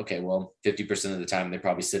there going, okay, well, 50% of the time they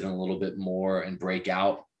probably sit in a little bit more and break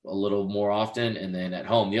out a little more often. And then at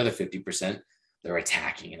home, the other 50%, they're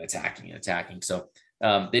attacking and attacking and attacking. So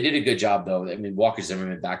they did a good job, though. I mean, Walker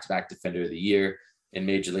Zimmerman, back-to-back Defender of the Year in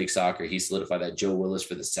Major League Soccer. He solidified that. Joe Willis,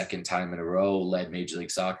 for the 2nd time in a row, led Major League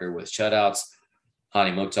Soccer with shutouts.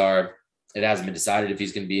 Hani Mukhtar, it hasn't been decided if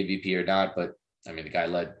he's going to be MVP or not, but I mean, the guy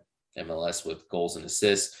led MLS with goals and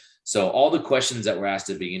assists. So all the questions that were asked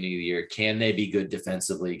at the beginning of the year, can they be good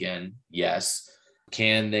defensively again? Yes.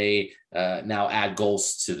 Can they now add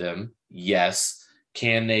goals to them? Yes.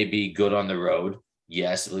 Can they be good on the road?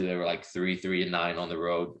 Yes. I believe they were like 3-9 on the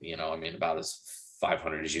road. About as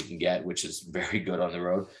 500 as you can get, which is very good on the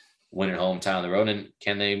road. Win at home, tie on the road. And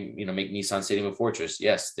can they, make Nissan Stadium a fortress?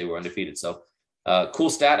 Yes, they were undefeated. So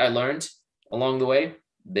cool stat I learned along the way.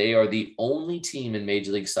 They are the only team in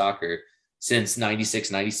Major League Soccer since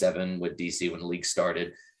 96-97 with DC, when the league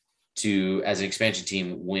started, to, as an expansion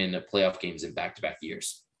team, win playoff games in back-to-back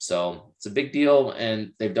years. So it's a big deal,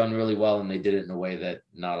 and they've done really well, and they did it in a way that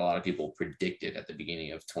not a lot of people predicted at the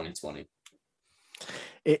beginning of 2020.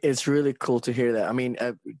 It's really cool to hear that. I mean,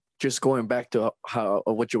 just going back to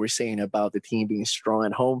what you were saying about the team being strong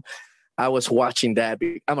at home, I was watching that.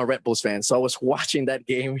 I'm a Red Bulls fan, so I was watching that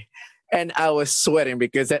game, and I was sweating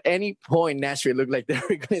because at any point Nashville looked like they were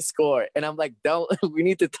going to score, and I'm like, we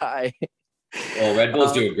need to tie. Well, Red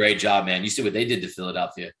Bulls do a great job, man. You see what they did to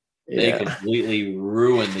Philadelphia. They completely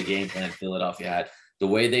ruined the game plan Philadelphia had. The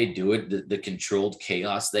way they do it, the controlled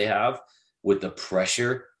chaos they have with the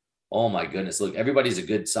pressure. Oh my goodness. Look, everybody's a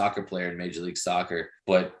good soccer player in Major League Soccer,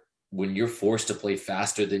 but when you're forced to play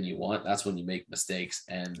faster than you want, that's when you make mistakes.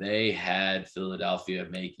 And they had Philadelphia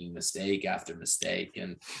making mistake after mistake.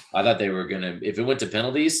 And I thought they were going to, if it went to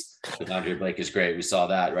penalties, Andre Blake is great. We saw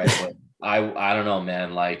that, right? But I don't know,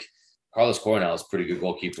 man. Like, Carlos Coronel is a pretty good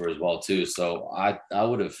goalkeeper as well, too. So I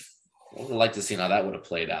would have liked to see how that would have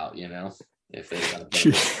played out, if they got a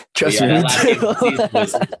penalty. Trust me. That last game of the season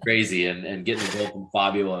was crazy. And getting the goal from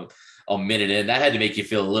Fabio a minute in, that had to make you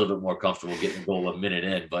feel a little bit more comfortable getting a goal a minute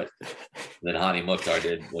in. But then Hani Mukhtar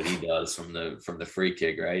did what he does from the free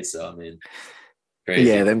kick, right? So, I mean, crazy.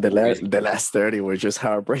 Yeah, then the last 30 were just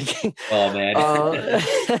heartbreaking. Oh,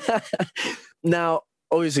 man. Now,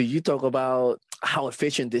 obviously, you talk about how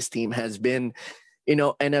efficient this team has been,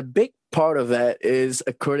 and a big part of that is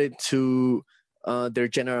a credit to their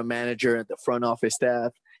general manager and the front office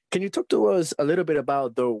staff. Can you talk to us a little bit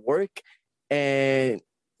about their work and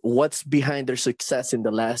what's behind their success in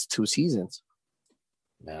the last 2 seasons?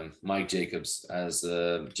 Man, Mike Jacobs, as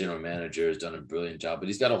a general manager, has done a brilliant job, but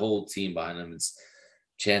he's got a whole team behind him. It's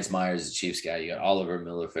Chance Myers, the Chiefs guy. You got Oliver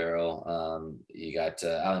Miller-Farrell. You got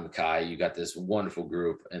Alan Mackay. You got this wonderful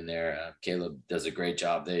group in there. Caleb does a great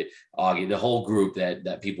job. Augie, the whole group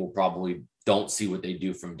that people probably don't see what they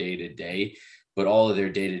do from day to day, but all of their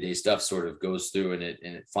day-to-day stuff sort of goes through and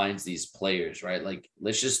it finds these players, right? Like,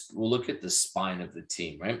 we'll look at the spine of the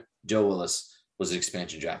team, right? Joe Willis was an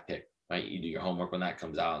expansion draft pick, right? You do your homework when that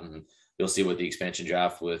comes out, and you'll see what the expansion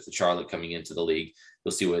draft with Charlotte coming into the league,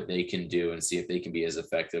 you'll see what they can do and see if they can be as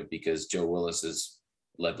effective, because Joe Willis has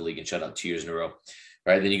led the league in shutout 2 years in a row,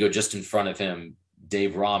 right? Then you go just in front of him,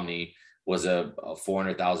 Dave Romney was a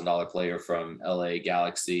 $400,000 player from LA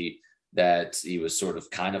Galaxy that he was sort of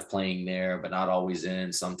kind of playing there, but not always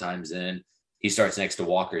in, sometimes in. He starts next to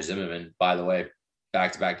Walker Zimmerman, by the way,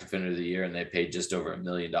 back-to-back Defender of the Year, and they paid just over $1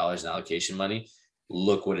 million in allocation money.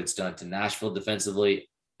 Look what it's done to Nashville defensively,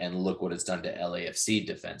 and look what it's done to LAFC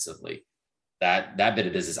defensively. That bit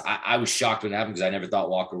of business, I was shocked when it happened because I never thought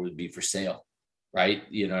Walker would be for sale, right?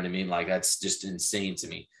 You know what I mean? Like, that's just insane to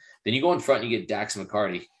me. Then you go in front and you get Dax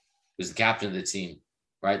McCarty, who's the captain of the team,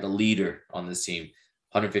 right? The leader on this team.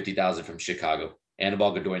 $150,000 from Chicago.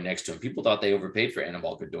 Anibal Godoy next to him. People thought they overpaid for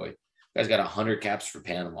Anibal Godoy. The guy's got 100 caps for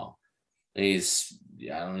Panama. I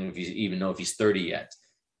don't even know if he's 30 yet.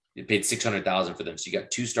 They paid $600,000 for them. So you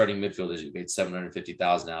got 2 starting midfielders you paid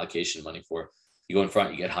 $750,000 allocation money for. You go in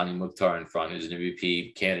front, you get Hani Mukhtar in front, who's an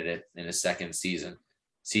MVP candidate in his 2nd season.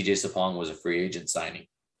 CJ Sapong was a free agent signing,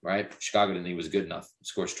 right? Chicago didn't think he was good enough.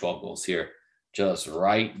 Scores 12 goals here. Just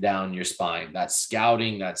right down your spine. That's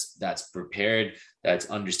scouting. That's prepared. That's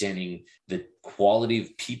understanding the quality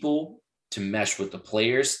of people to mesh with the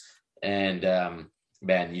players. And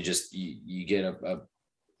man, you get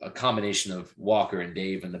a combination of Walker and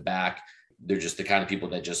Dave in the back. They're just the kind of people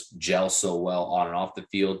that just gel so well on and off the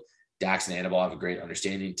field. Dax and Anibal have a great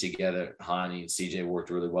understanding together. Hani and CJ worked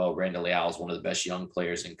really well. Randall Leal is one of the best young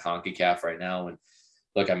players in CONCACAF right now. And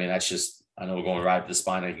look, I mean, that's just, I know we're going right up the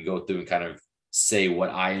spine. I could go through and kind of say what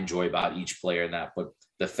I enjoy about each player in that, but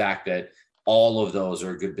the fact that all of those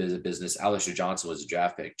are a good bit of business. Alistair Johnson was a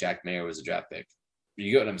draft pick. Jack Mayer was a draft pick.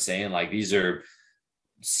 You get what I'm saying? Like, these are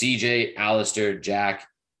CJ, Alistair, Jack,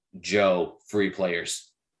 Joe, free players.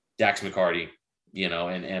 Dax McCarty,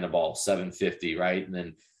 and Anibal, 750, right? And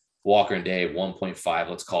then Walker and Dave, 1.5,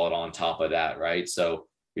 let's call it on top of that, right? So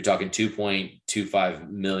you're talking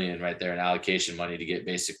 2.25 million right there in allocation money to get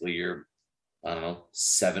basically your,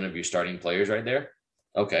 7 of your starting players right there.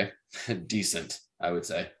 Okay. Decent, I would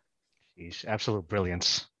say. Jeez, absolute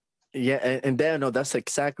brilliance. Yeah, and that's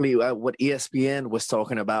exactly what ESPN was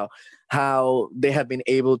talking about, how they have been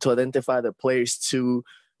able to identify the players to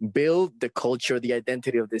build the culture, the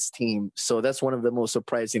identity of this team. So that's one of the most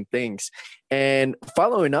surprising things. And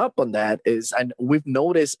following up on that is, and we've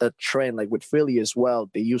noticed a trend, like with Philly as well,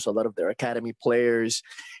 they use a lot of their academy players,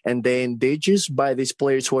 and then they just buy these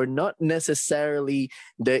players who are not necessarily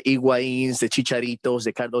the Higuaíns, the Chicharitos,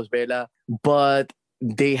 the Carlos Vela, but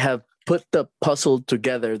they have put the puzzle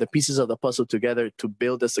together, the pieces of the puzzle together to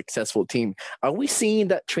build a successful team. Are we seeing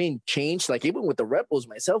that trend change? Like, even with the Red Bulls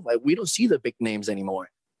myself, like, we don't see the big names anymore.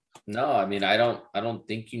 No, I mean, I don't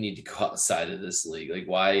think you need to go outside of this league. Like,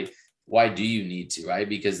 why do you need to, right?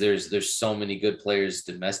 Because there's so many good players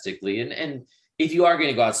domestically. And if you are going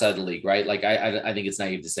to go outside the league, right? Like, I think it's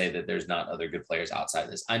naive to say that there's not other good players outside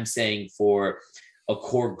this. I'm saying for a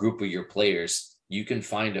core group of your players, you can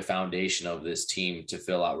find a foundation of this team to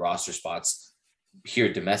fill out roster spots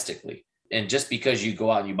here domestically. And just because you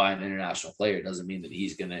go out and you buy an international player doesn't mean that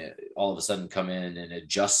he's going to all of a sudden come in and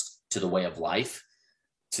adjust to the way of life,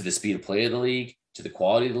 to the speed of play of the league, to the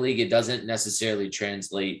quality of the league. It doesn't necessarily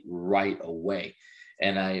translate right away.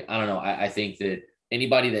 And I don't know. I think that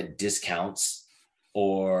anybody that discounts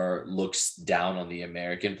or looks down on the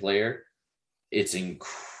American player, it's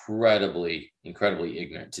incredibly, incredibly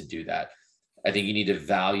ignorant to do that. I think you need to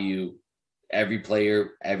value every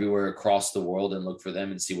player everywhere across the world and look for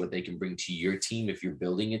them and see what they can bring to your team. If you're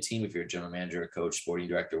building a team, if you're a general manager, a coach, sporting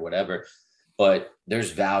director, whatever, but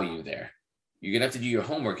there's value there. You're going to have to do your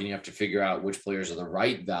homework and you have to figure out which players are the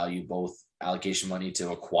right value, both allocation money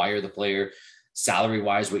to acquire the player, salary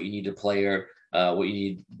wise, what you need to player, what you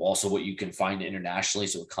need, also what you can find internationally.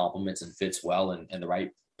 So it complements and fits well, and the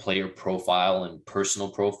right player profile and personal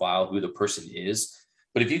profile, who the person is.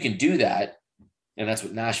 But if you can do that, and that's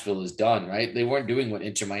what Nashville has done, right? They weren't doing what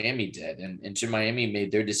Inter Miami did, and Inter Miami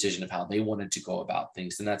made their decision of how they wanted to go about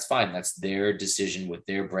things. And that's fine. That's their decision with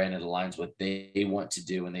their brand. It aligns what they want to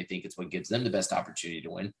do, and they think it's what gives them the best opportunity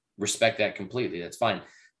to win. Respect that completely. That's fine.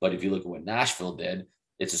 But if you look at what Nashville did,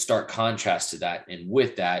 it's a stark contrast to that. And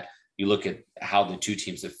with that, you look at how the two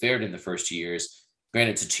teams have fared in the first 2 years.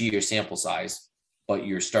 Granted, it's a 2-year sample size, but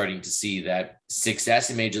you're starting to see that success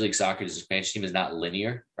in Major League Soccer's expansion team is not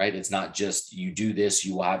linear, right? It's not just you do this,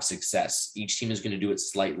 you will have success. Each team is going to do it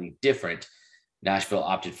slightly different. Nashville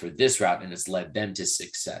opted for this route, and it's led them to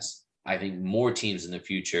success. I think more teams in the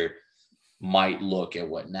future might look at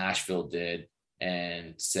what Nashville did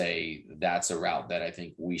and say, that's a route that I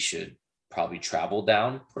think we should probably travel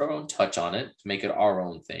down, put our own touch on it to make it our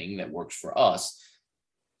own thing that works for us.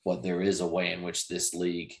 But there is a way in which this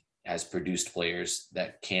league has produced players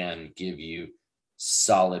that can give you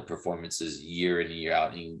solid performances year in and year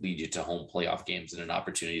out and lead you to home playoff games and an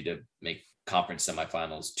opportunity to make conference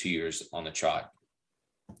semifinals 2 years on the trot.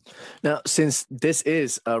 Now, since this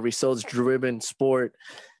is a results-driven sport,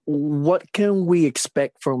 what can we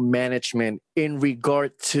expect from management in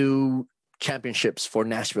regard to championships for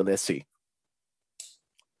Nashville SC?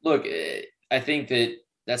 Look, I think that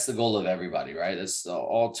that's the goal of everybody, right? That's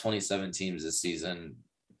all 27 teams this season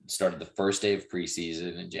started the first day of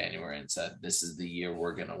preseason in January and said, this is the year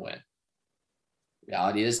we're going to win.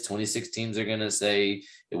 Reality is 26 teams are going to say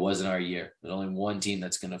it wasn't our year. There's only one team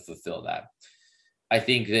that's going to fulfill that. I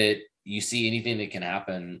think that you see anything that can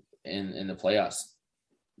happen in the playoffs.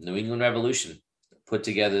 New England Revolution put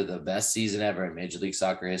together the best season ever in Major League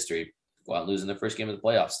Soccer history, go out and lose in the first game of the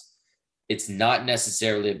playoffs. It's not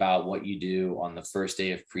necessarily about what you do on the first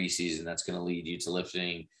day of preseason that's going to lead you to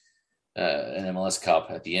lifting an MLS Cup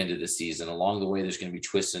at the end of the season. Along the way, there's going to be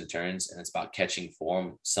twists and turns, and it's about catching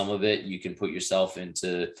form. Some of it, you can put yourself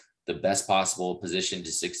into the best possible position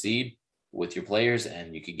to succeed with your players,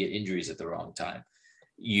 and you could get injuries at the wrong time.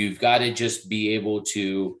 You've got to just be able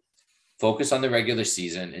to focus on the regular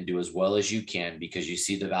season and do as well as you can, because you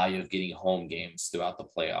see the value of getting home games throughout the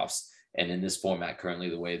playoffs. And in this format, currently,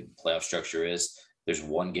 the way the playoff structure is, there's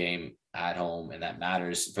one game at home, and that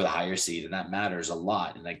matters for the higher seed, and that matters a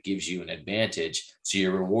lot, and that gives you an advantage. So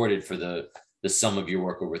you're rewarded for the sum of your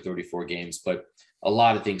work over 34 games. But a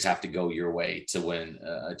lot of things have to go your way to win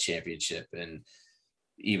a championship. And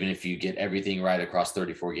even if you get everything right across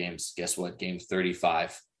 34 games, guess what? Game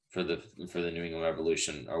 35 for the New England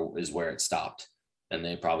Revolution is where it stopped. And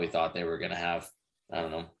they probably thought they were going to have,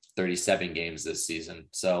 37 games this season.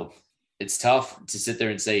 So it's tough to sit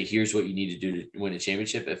there and say, here's what you need to do to win a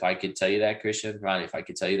championship. If I could tell you that, Christian, Ronnie, if I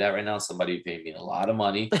could tell you that right now, somebody would pay me a lot of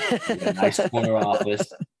money in a nice corner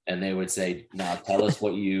office, and they would say, now tell us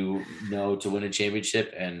what you know to win a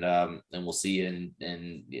championship, and we'll see you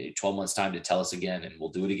in 12 months time to tell us again, and we'll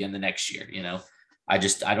do it again the next year. I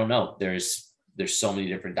don't know. There's so many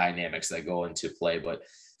different dynamics that go into play, but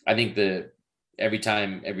I think every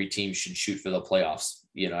team should shoot for the playoffs,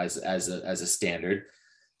 as a standard.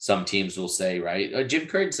 Some teams will say, right? Jim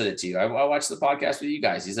Curtin said it to you. I watched the podcast with you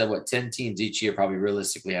guys. He said, 10 teams each year probably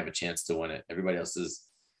realistically have a chance to win it. Everybody else is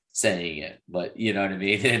saying it, but you know what I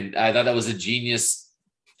mean? And I thought that was a genius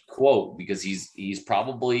quote, because he's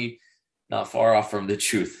probably not far off from the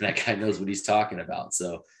truth. That guy knows what he's talking about.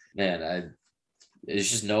 So, man,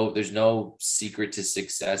 there's no secret to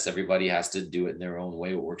success. Everybody has to do it in their own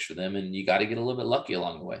way, what works for them. And you got to get a little bit lucky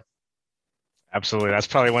along the way. Absolutely. That's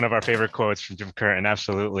probably one of our favorite quotes from Jim Curtin.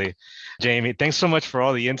 Absolutely. Jamie, thanks so much for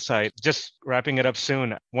all the insight. Just wrapping it up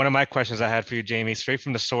soon. One of my questions I had for you, Jamie, straight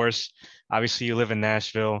from the source. Obviously, you live in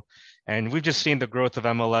Nashville, and we've just seen the growth of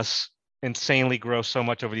MLS insanely grow so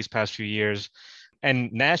much over these past few years.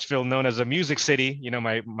 And Nashville, known as a music city,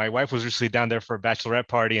 my wife was recently down there for a bachelorette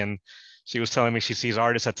party, and she was telling me she sees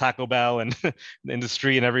artists at Taco Bell and in the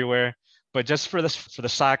street and everywhere. But just for the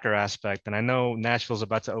soccer aspect, and I know Nashville's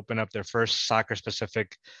about to open up their first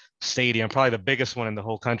soccer-specific stadium, probably the biggest one in the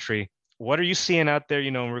whole country. What are you seeing out there,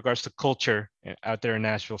 in regards to culture out there in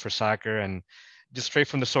Nashville for soccer, and just straight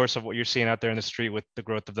from the source of what you're seeing out there in the street with the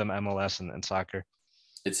growth of the MLS and soccer?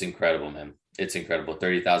 It's incredible, man. It's incredible.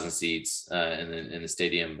 30,000 seats in the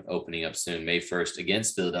stadium opening up soon, May 1st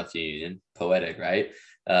against Philadelphia Union. Poetic, right?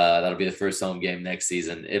 That'll be the first home game next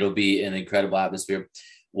season. It'll be an incredible atmosphere.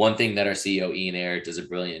 One thing that our CEO Ian Ayer does a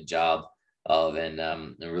brilliant job of, and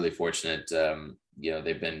I'm really fortunate.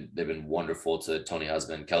 They've been wonderful to Tony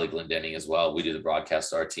Husband, Kelly Glendenning as well. We do the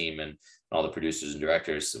broadcast, our team, and all the producers and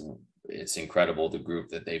directors. It's incredible, the group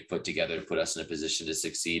that they've put together to put us in a position to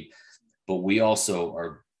succeed. But we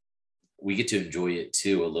also we get to enjoy it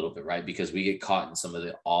too a little bit, right? Because we get caught in some of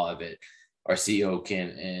the awe of it. Our CEO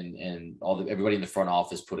and everybody in the front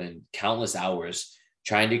office put in countless hours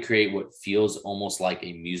trying to create what feels almost like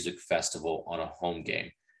a music festival on a home game,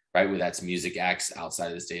 right? Where that's music acts outside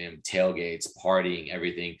of the stadium, tailgates, partying,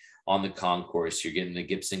 everything on the concourse. You're getting the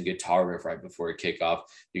Gibson guitar riff right before a kickoff.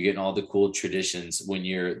 You're getting all the cool traditions. When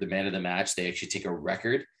you're the man of the match, they actually take a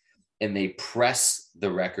record and they press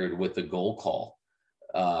the record with the goal call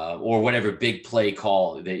or whatever big play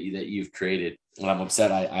call that you've created. And I'm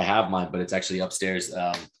upset I have mine, but it's actually upstairs.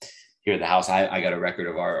 Here at the house, I got a record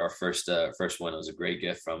of our first one. It was a great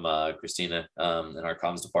gift from Christina in our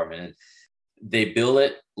comms department. And they bill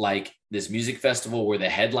it like this music festival where the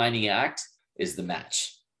headlining act is the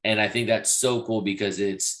match. And I think that's so cool because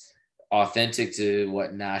it's authentic to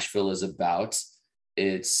what Nashville is about.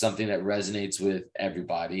 It's something that resonates with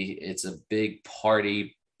everybody. It's a big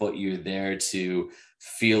party, but you're there to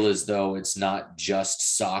feel as though it's not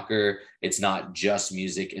just soccer. It's not just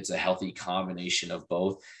music. It's a healthy combination of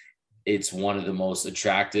both. It's one of the most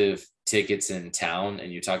attractive tickets in town.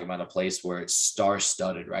 And you're talking about a place where it's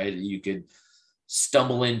star-studded, right? You could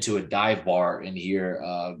stumble into a dive bar and hear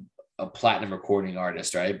a platinum recording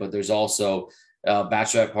artist, right? But there's also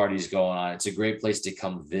bachelorette parties going on. It's a great place to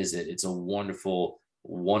come visit. It's a wonderful,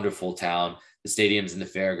 wonderful town. The stadium's in the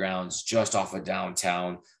fairgrounds just off of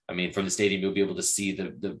downtown. I mean, from the stadium, you'll be able to see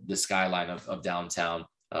the skyline of downtown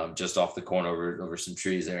just off the corner over some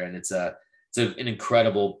trees there. And it's an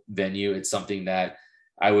incredible venue. It's something that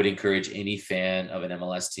I would encourage any fan of an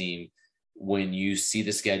MLS team, when you see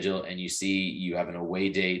the schedule and you see you have an away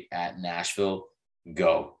date at Nashville,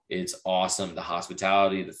 go. It's awesome. The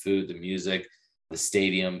hospitality, the food, the music, the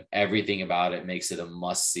stadium, everything about it makes it a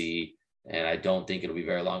must-see. And I don't think it'll be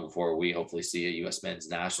very long before we hopefully see a U.S. men's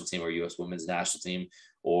national team or U.S. women's national team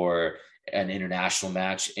or an international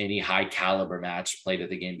match, any high caliber match played at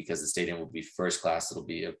the game, because the stadium will be first class. It'll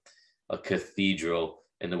be a cathedral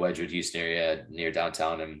in the Wedgwood, Houston area near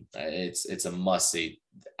downtown. And it's a must see.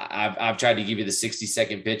 I've tried to give you the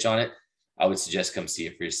 60-second pitch on it. I would suggest come see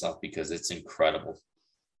it for yourself because it's incredible.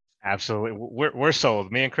 Absolutely. We're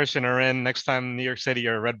sold. Me and Christian are in. Next time New York City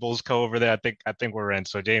or Red Bulls go over there, I think we're in.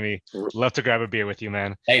 So Jamie, love to grab a beer with you,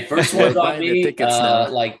 man. Hey, first one's on me.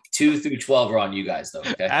 Like 2 through 12 are on you guys, though.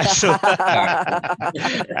 Okay.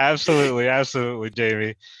 Absolutely, absolutely,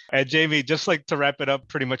 Jamie. And Jamie, just like to wrap it up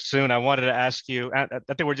pretty much soon, I wanted to ask you. I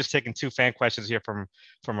think we're just taking 2 fan questions here from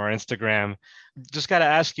our Instagram. Just got to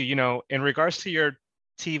ask you, in regards to your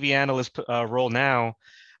TV analyst role now,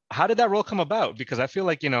 how did that role come about? Because I feel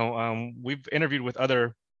like, we've interviewed with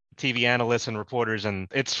other TV analysts and reporters, and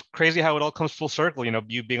it's crazy how it all comes full circle.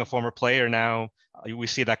 You being a former player, now we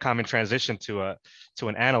see that common transition to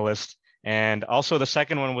an analyst. And also the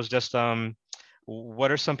second one was just,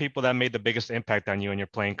 what are some people that made the biggest impact on you in your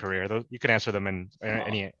playing career? You can answer them in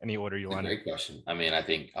any order you want. Great question. I mean, I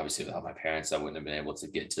think obviously without my parents, I wouldn't have been able to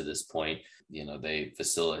get to this point. They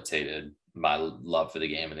facilitated my love for the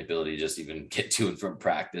game and the ability to just even get to and from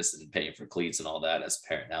practice and paying for cleats and all that. As a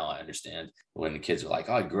parent now, I understand when the kids are like,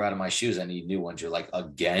 "Oh, I grew out of my shoes. I need new ones." You're like,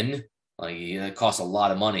 "Again?" Like, it costs a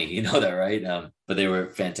lot of money. You know that, right? But they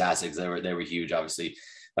were fantastic. They were huge. Obviously,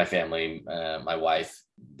 my family, my wife,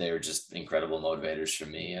 they were just incredible motivators for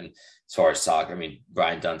me. And as far as soccer, I mean,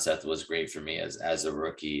 Brian Dunseth was great for me as a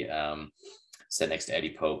rookie. Sat next to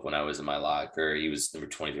Eddie Pope when I was in my locker. He was number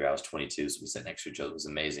 23. I was 22. So we sat next to each other. It was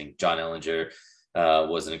amazing. John Ellinger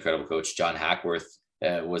was an incredible coach. John Hackworth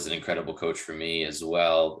was an incredible coach for me as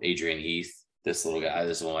well. Adrian Heath, this little guy,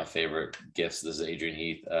 this is one of my favorite gifts. This is Adrian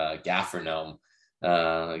Heath, Gaffer Gnome.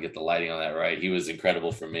 I get the lighting on that right. He was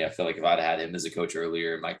incredible for me. I feel like if I'd had him as a coach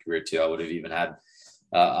earlier in my career too, I would have even had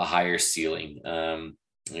a higher ceiling.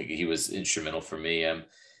 He was instrumental for me.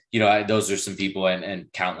 Those are some people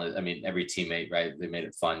and countless. I mean, every teammate, right? They made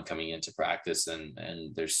it fun coming into practice,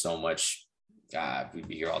 and there's so much. We'd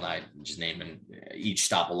be here all night just naming each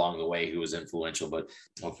stop along the way who was influential, but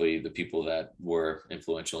hopefully the people that were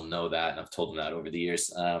influential know that, and I've told them that over the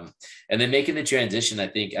years. And then making the transition, I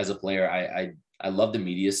think as a player, I love the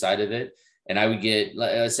media side of it. And I would get,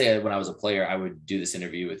 let's say when I was a player, I would do this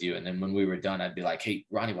interview with you. And then when we were done, I'd be like, "Hey,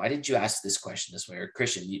 Ronnie, why did you ask this question this way?" Or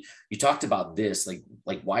Christian, you talked about this,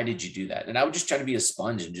 like, why did you do that? And I would just try to be a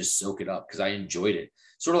sponge and just soak it up because I enjoyed it.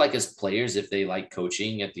 Sort of like as players, if they like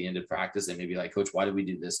coaching at the end of practice, they may be like, "Coach, why did we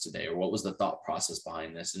do this today?" Or what was the thought process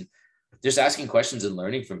behind this? And just asking questions and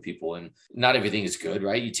learning from people. And not everything is good,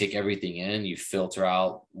 right? You take everything in, you filter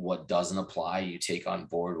out what doesn't apply, you take on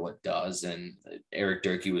board what does. And Eric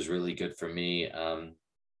Durkee was really good for me.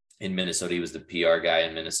 In Minnesota, he was the PR guy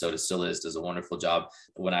in Minnesota, still is, does a wonderful job.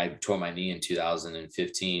 When I tore my knee in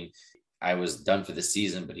 2015, I was done for the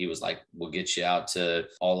season, but he was like, "We'll get you out to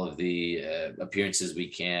all of the appearances we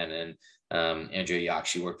can." And Andrea Yock,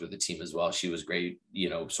 she worked with the team as well. She was great,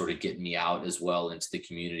 sort of getting me out as well into the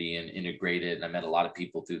community and integrated. And I met a lot of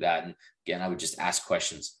people through that. And again, I would just ask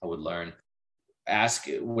questions. I would learn. Ask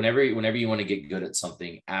whenever you want to get good at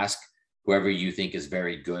something, ask whoever you think is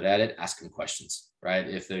very good at it, ask them questions, right?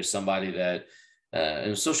 If there's somebody that,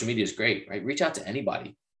 and social media is great, right? Reach out to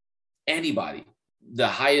anybody, the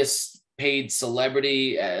highest paid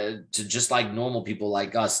celebrity to just like normal people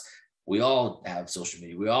like us. We all have social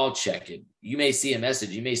media. We all check it. You may see a message.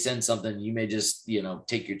 You may send something. You may just,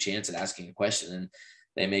 take your chance at asking a question. And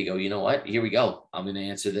they may go, "You know what? Here we go. I'm going to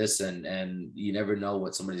answer this." And you never know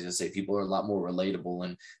what somebody's going to say. People are a lot more relatable,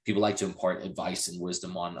 and people like to impart advice and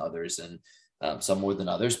wisdom on others, and some more than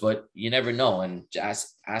others. But you never know. And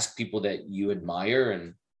just ask people that you admire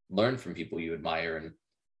and learn from people you admire. And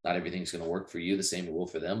not everything's going to work for you the same will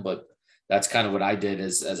for them. But that's kind of what I did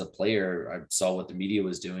as a player. I saw what the media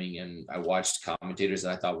was doing, and I watched commentators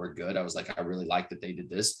that I thought were good. I was like, I really like that they did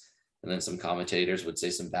this. And then some commentators would say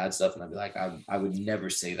some bad stuff, and I'd be like, I would never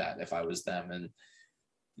say that if I was them. And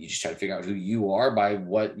you just try to figure out who you are by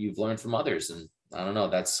what you've learned from others. And I don't know,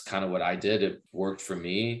 that's kind of what I did. It worked for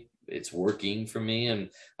me. It's working for me, and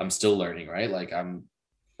I'm still learning, right? Like, I'm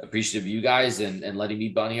appreciative of you guys and letting me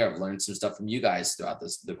be on here. I've learned some stuff from you guys throughout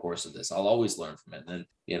the course of this. I'll always learn from it. And,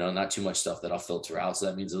 not too much stuff that I'll filter out. So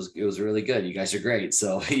that means it was really good. You guys are great.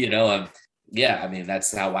 So, yeah, I mean,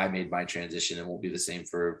 that's how I made my transition. It won't be the same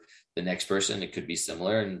for the next person. It could be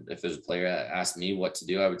similar. And if there's a player that asked me what to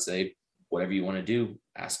do, I would say, whatever you want to do,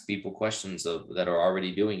 ask people questions that are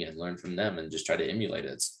already doing it and learn from them and just try to emulate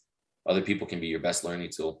it. Other people can be your best learning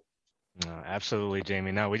tool. No, absolutely,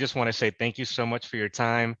 Jamie. No, we just want to say thank you so much for your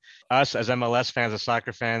time. Us as MLS fans, as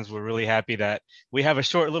soccer fans, we're really happy that we have a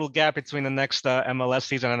short little gap between the next MLS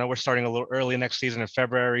season. I know we're starting a little early next season in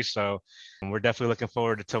February, so we're definitely looking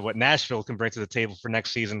forward to what Nashville can bring to the table for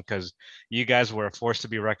next season because you guys were a force to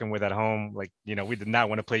be reckoned with at home. Like, we did not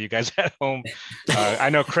want to play you guys at home. I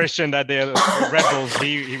know Christian that day, Red Bulls,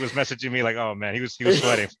 he was messaging me like, oh man, he was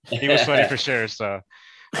sweating. He was sweating for sure. So.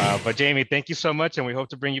 But Jamie, thank you so much, and we hope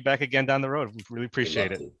to bring you back again down the road. We really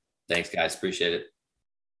appreciate it. Thanks, guys. Appreciate it.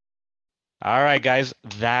 All right, guys,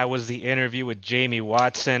 that was the interview with Jamie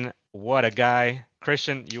Watson. What a guy.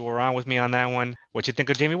 Christian, you were on with me on that one. What you think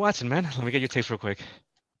of Jamie Watson, man? Let me get your takes real quick.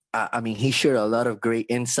 I mean, he shared a lot of great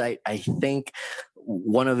insight. I think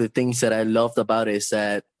one of the things that I loved about it is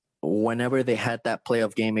that whenever they had that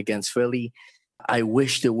playoff game against Philly, I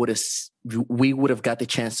wish we would have got the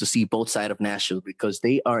chance to see both sides of Nashville because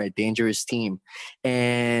they are a dangerous team.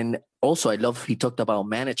 And also, I love he talked about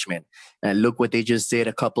management. And look what they just did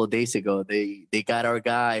a couple of days ago. They got our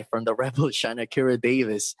guy from the Rebels, Shana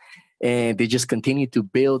Davis, and they just continue to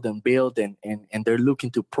build and they're looking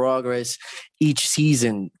to progress each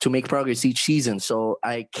season, to make progress each season. So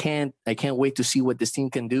I can't wait to see what this team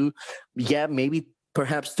can do. Yeah, maybe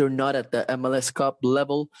perhaps they're not at the MLS Cup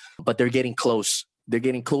level, but they're getting close. They're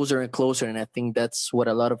getting closer and closer, and I think that's what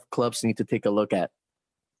a lot of clubs need to take a look at.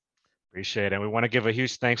 Appreciate it. And we want to give a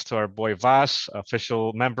huge thanks to our boy Voss,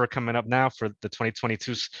 official member coming up now for the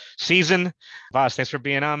 2022 season. Voss, thanks for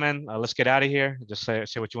being on, man. Let's get out of here. Just say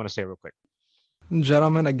what you want to say real quick.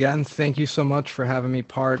 Gentlemen, again, thank you so much for having me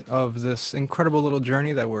part of this incredible little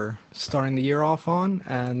journey that we're starting the year off on.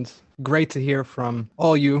 And great to hear from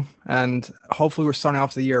all you. And hopefully we're starting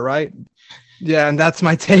off the year right. Yeah, and that's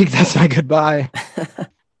my take. That's my goodbye.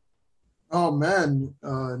 Oh man,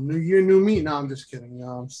 new year, new me. No, I'm just kidding.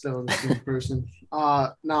 I'm still the same person.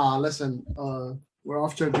 Listen, we're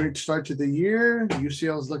off to a great start to the year.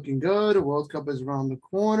 UCL is looking good. World Cup is around the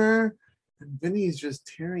corner. And Vinny is just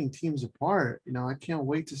tearing teams apart. I can't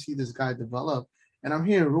wait to see this guy develop. And I'm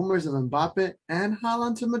hearing rumors of Mbappe and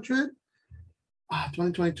Haaland to Madrid.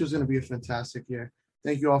 2022 is going to be a fantastic year.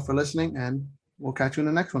 Thank you all for listening, and we'll catch you in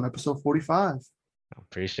the next one, episode 45.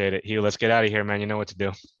 Appreciate it. Hugh, let's get out of here, man. You know what to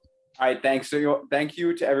do. All right, thanks. So thank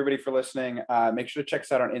you to everybody for listening. Make sure to check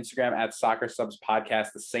us out on Instagram at Soccer Subs Podcast.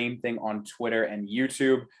 The same thing on Twitter and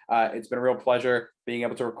YouTube. It's been a real pleasure being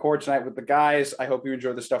able to record tonight with the guys. I hope you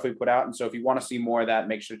enjoyed the stuff we put out. And so if you want to see more of that,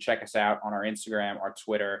 make sure to check us out on our Instagram, our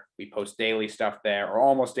Twitter. We post daily stuff there, or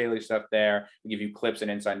almost daily stuff there. We give you clips and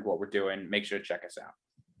insight into what we're doing. Make sure to check us out.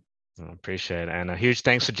 Appreciate it. And a huge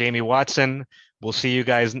thanks to Jamie Watson. We'll see you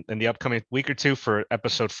guys in the upcoming week or two for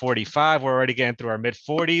episode 45. We're already getting through our mid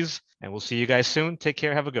 40s, and we'll see you guys soon. Take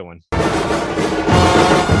care. Have a good one.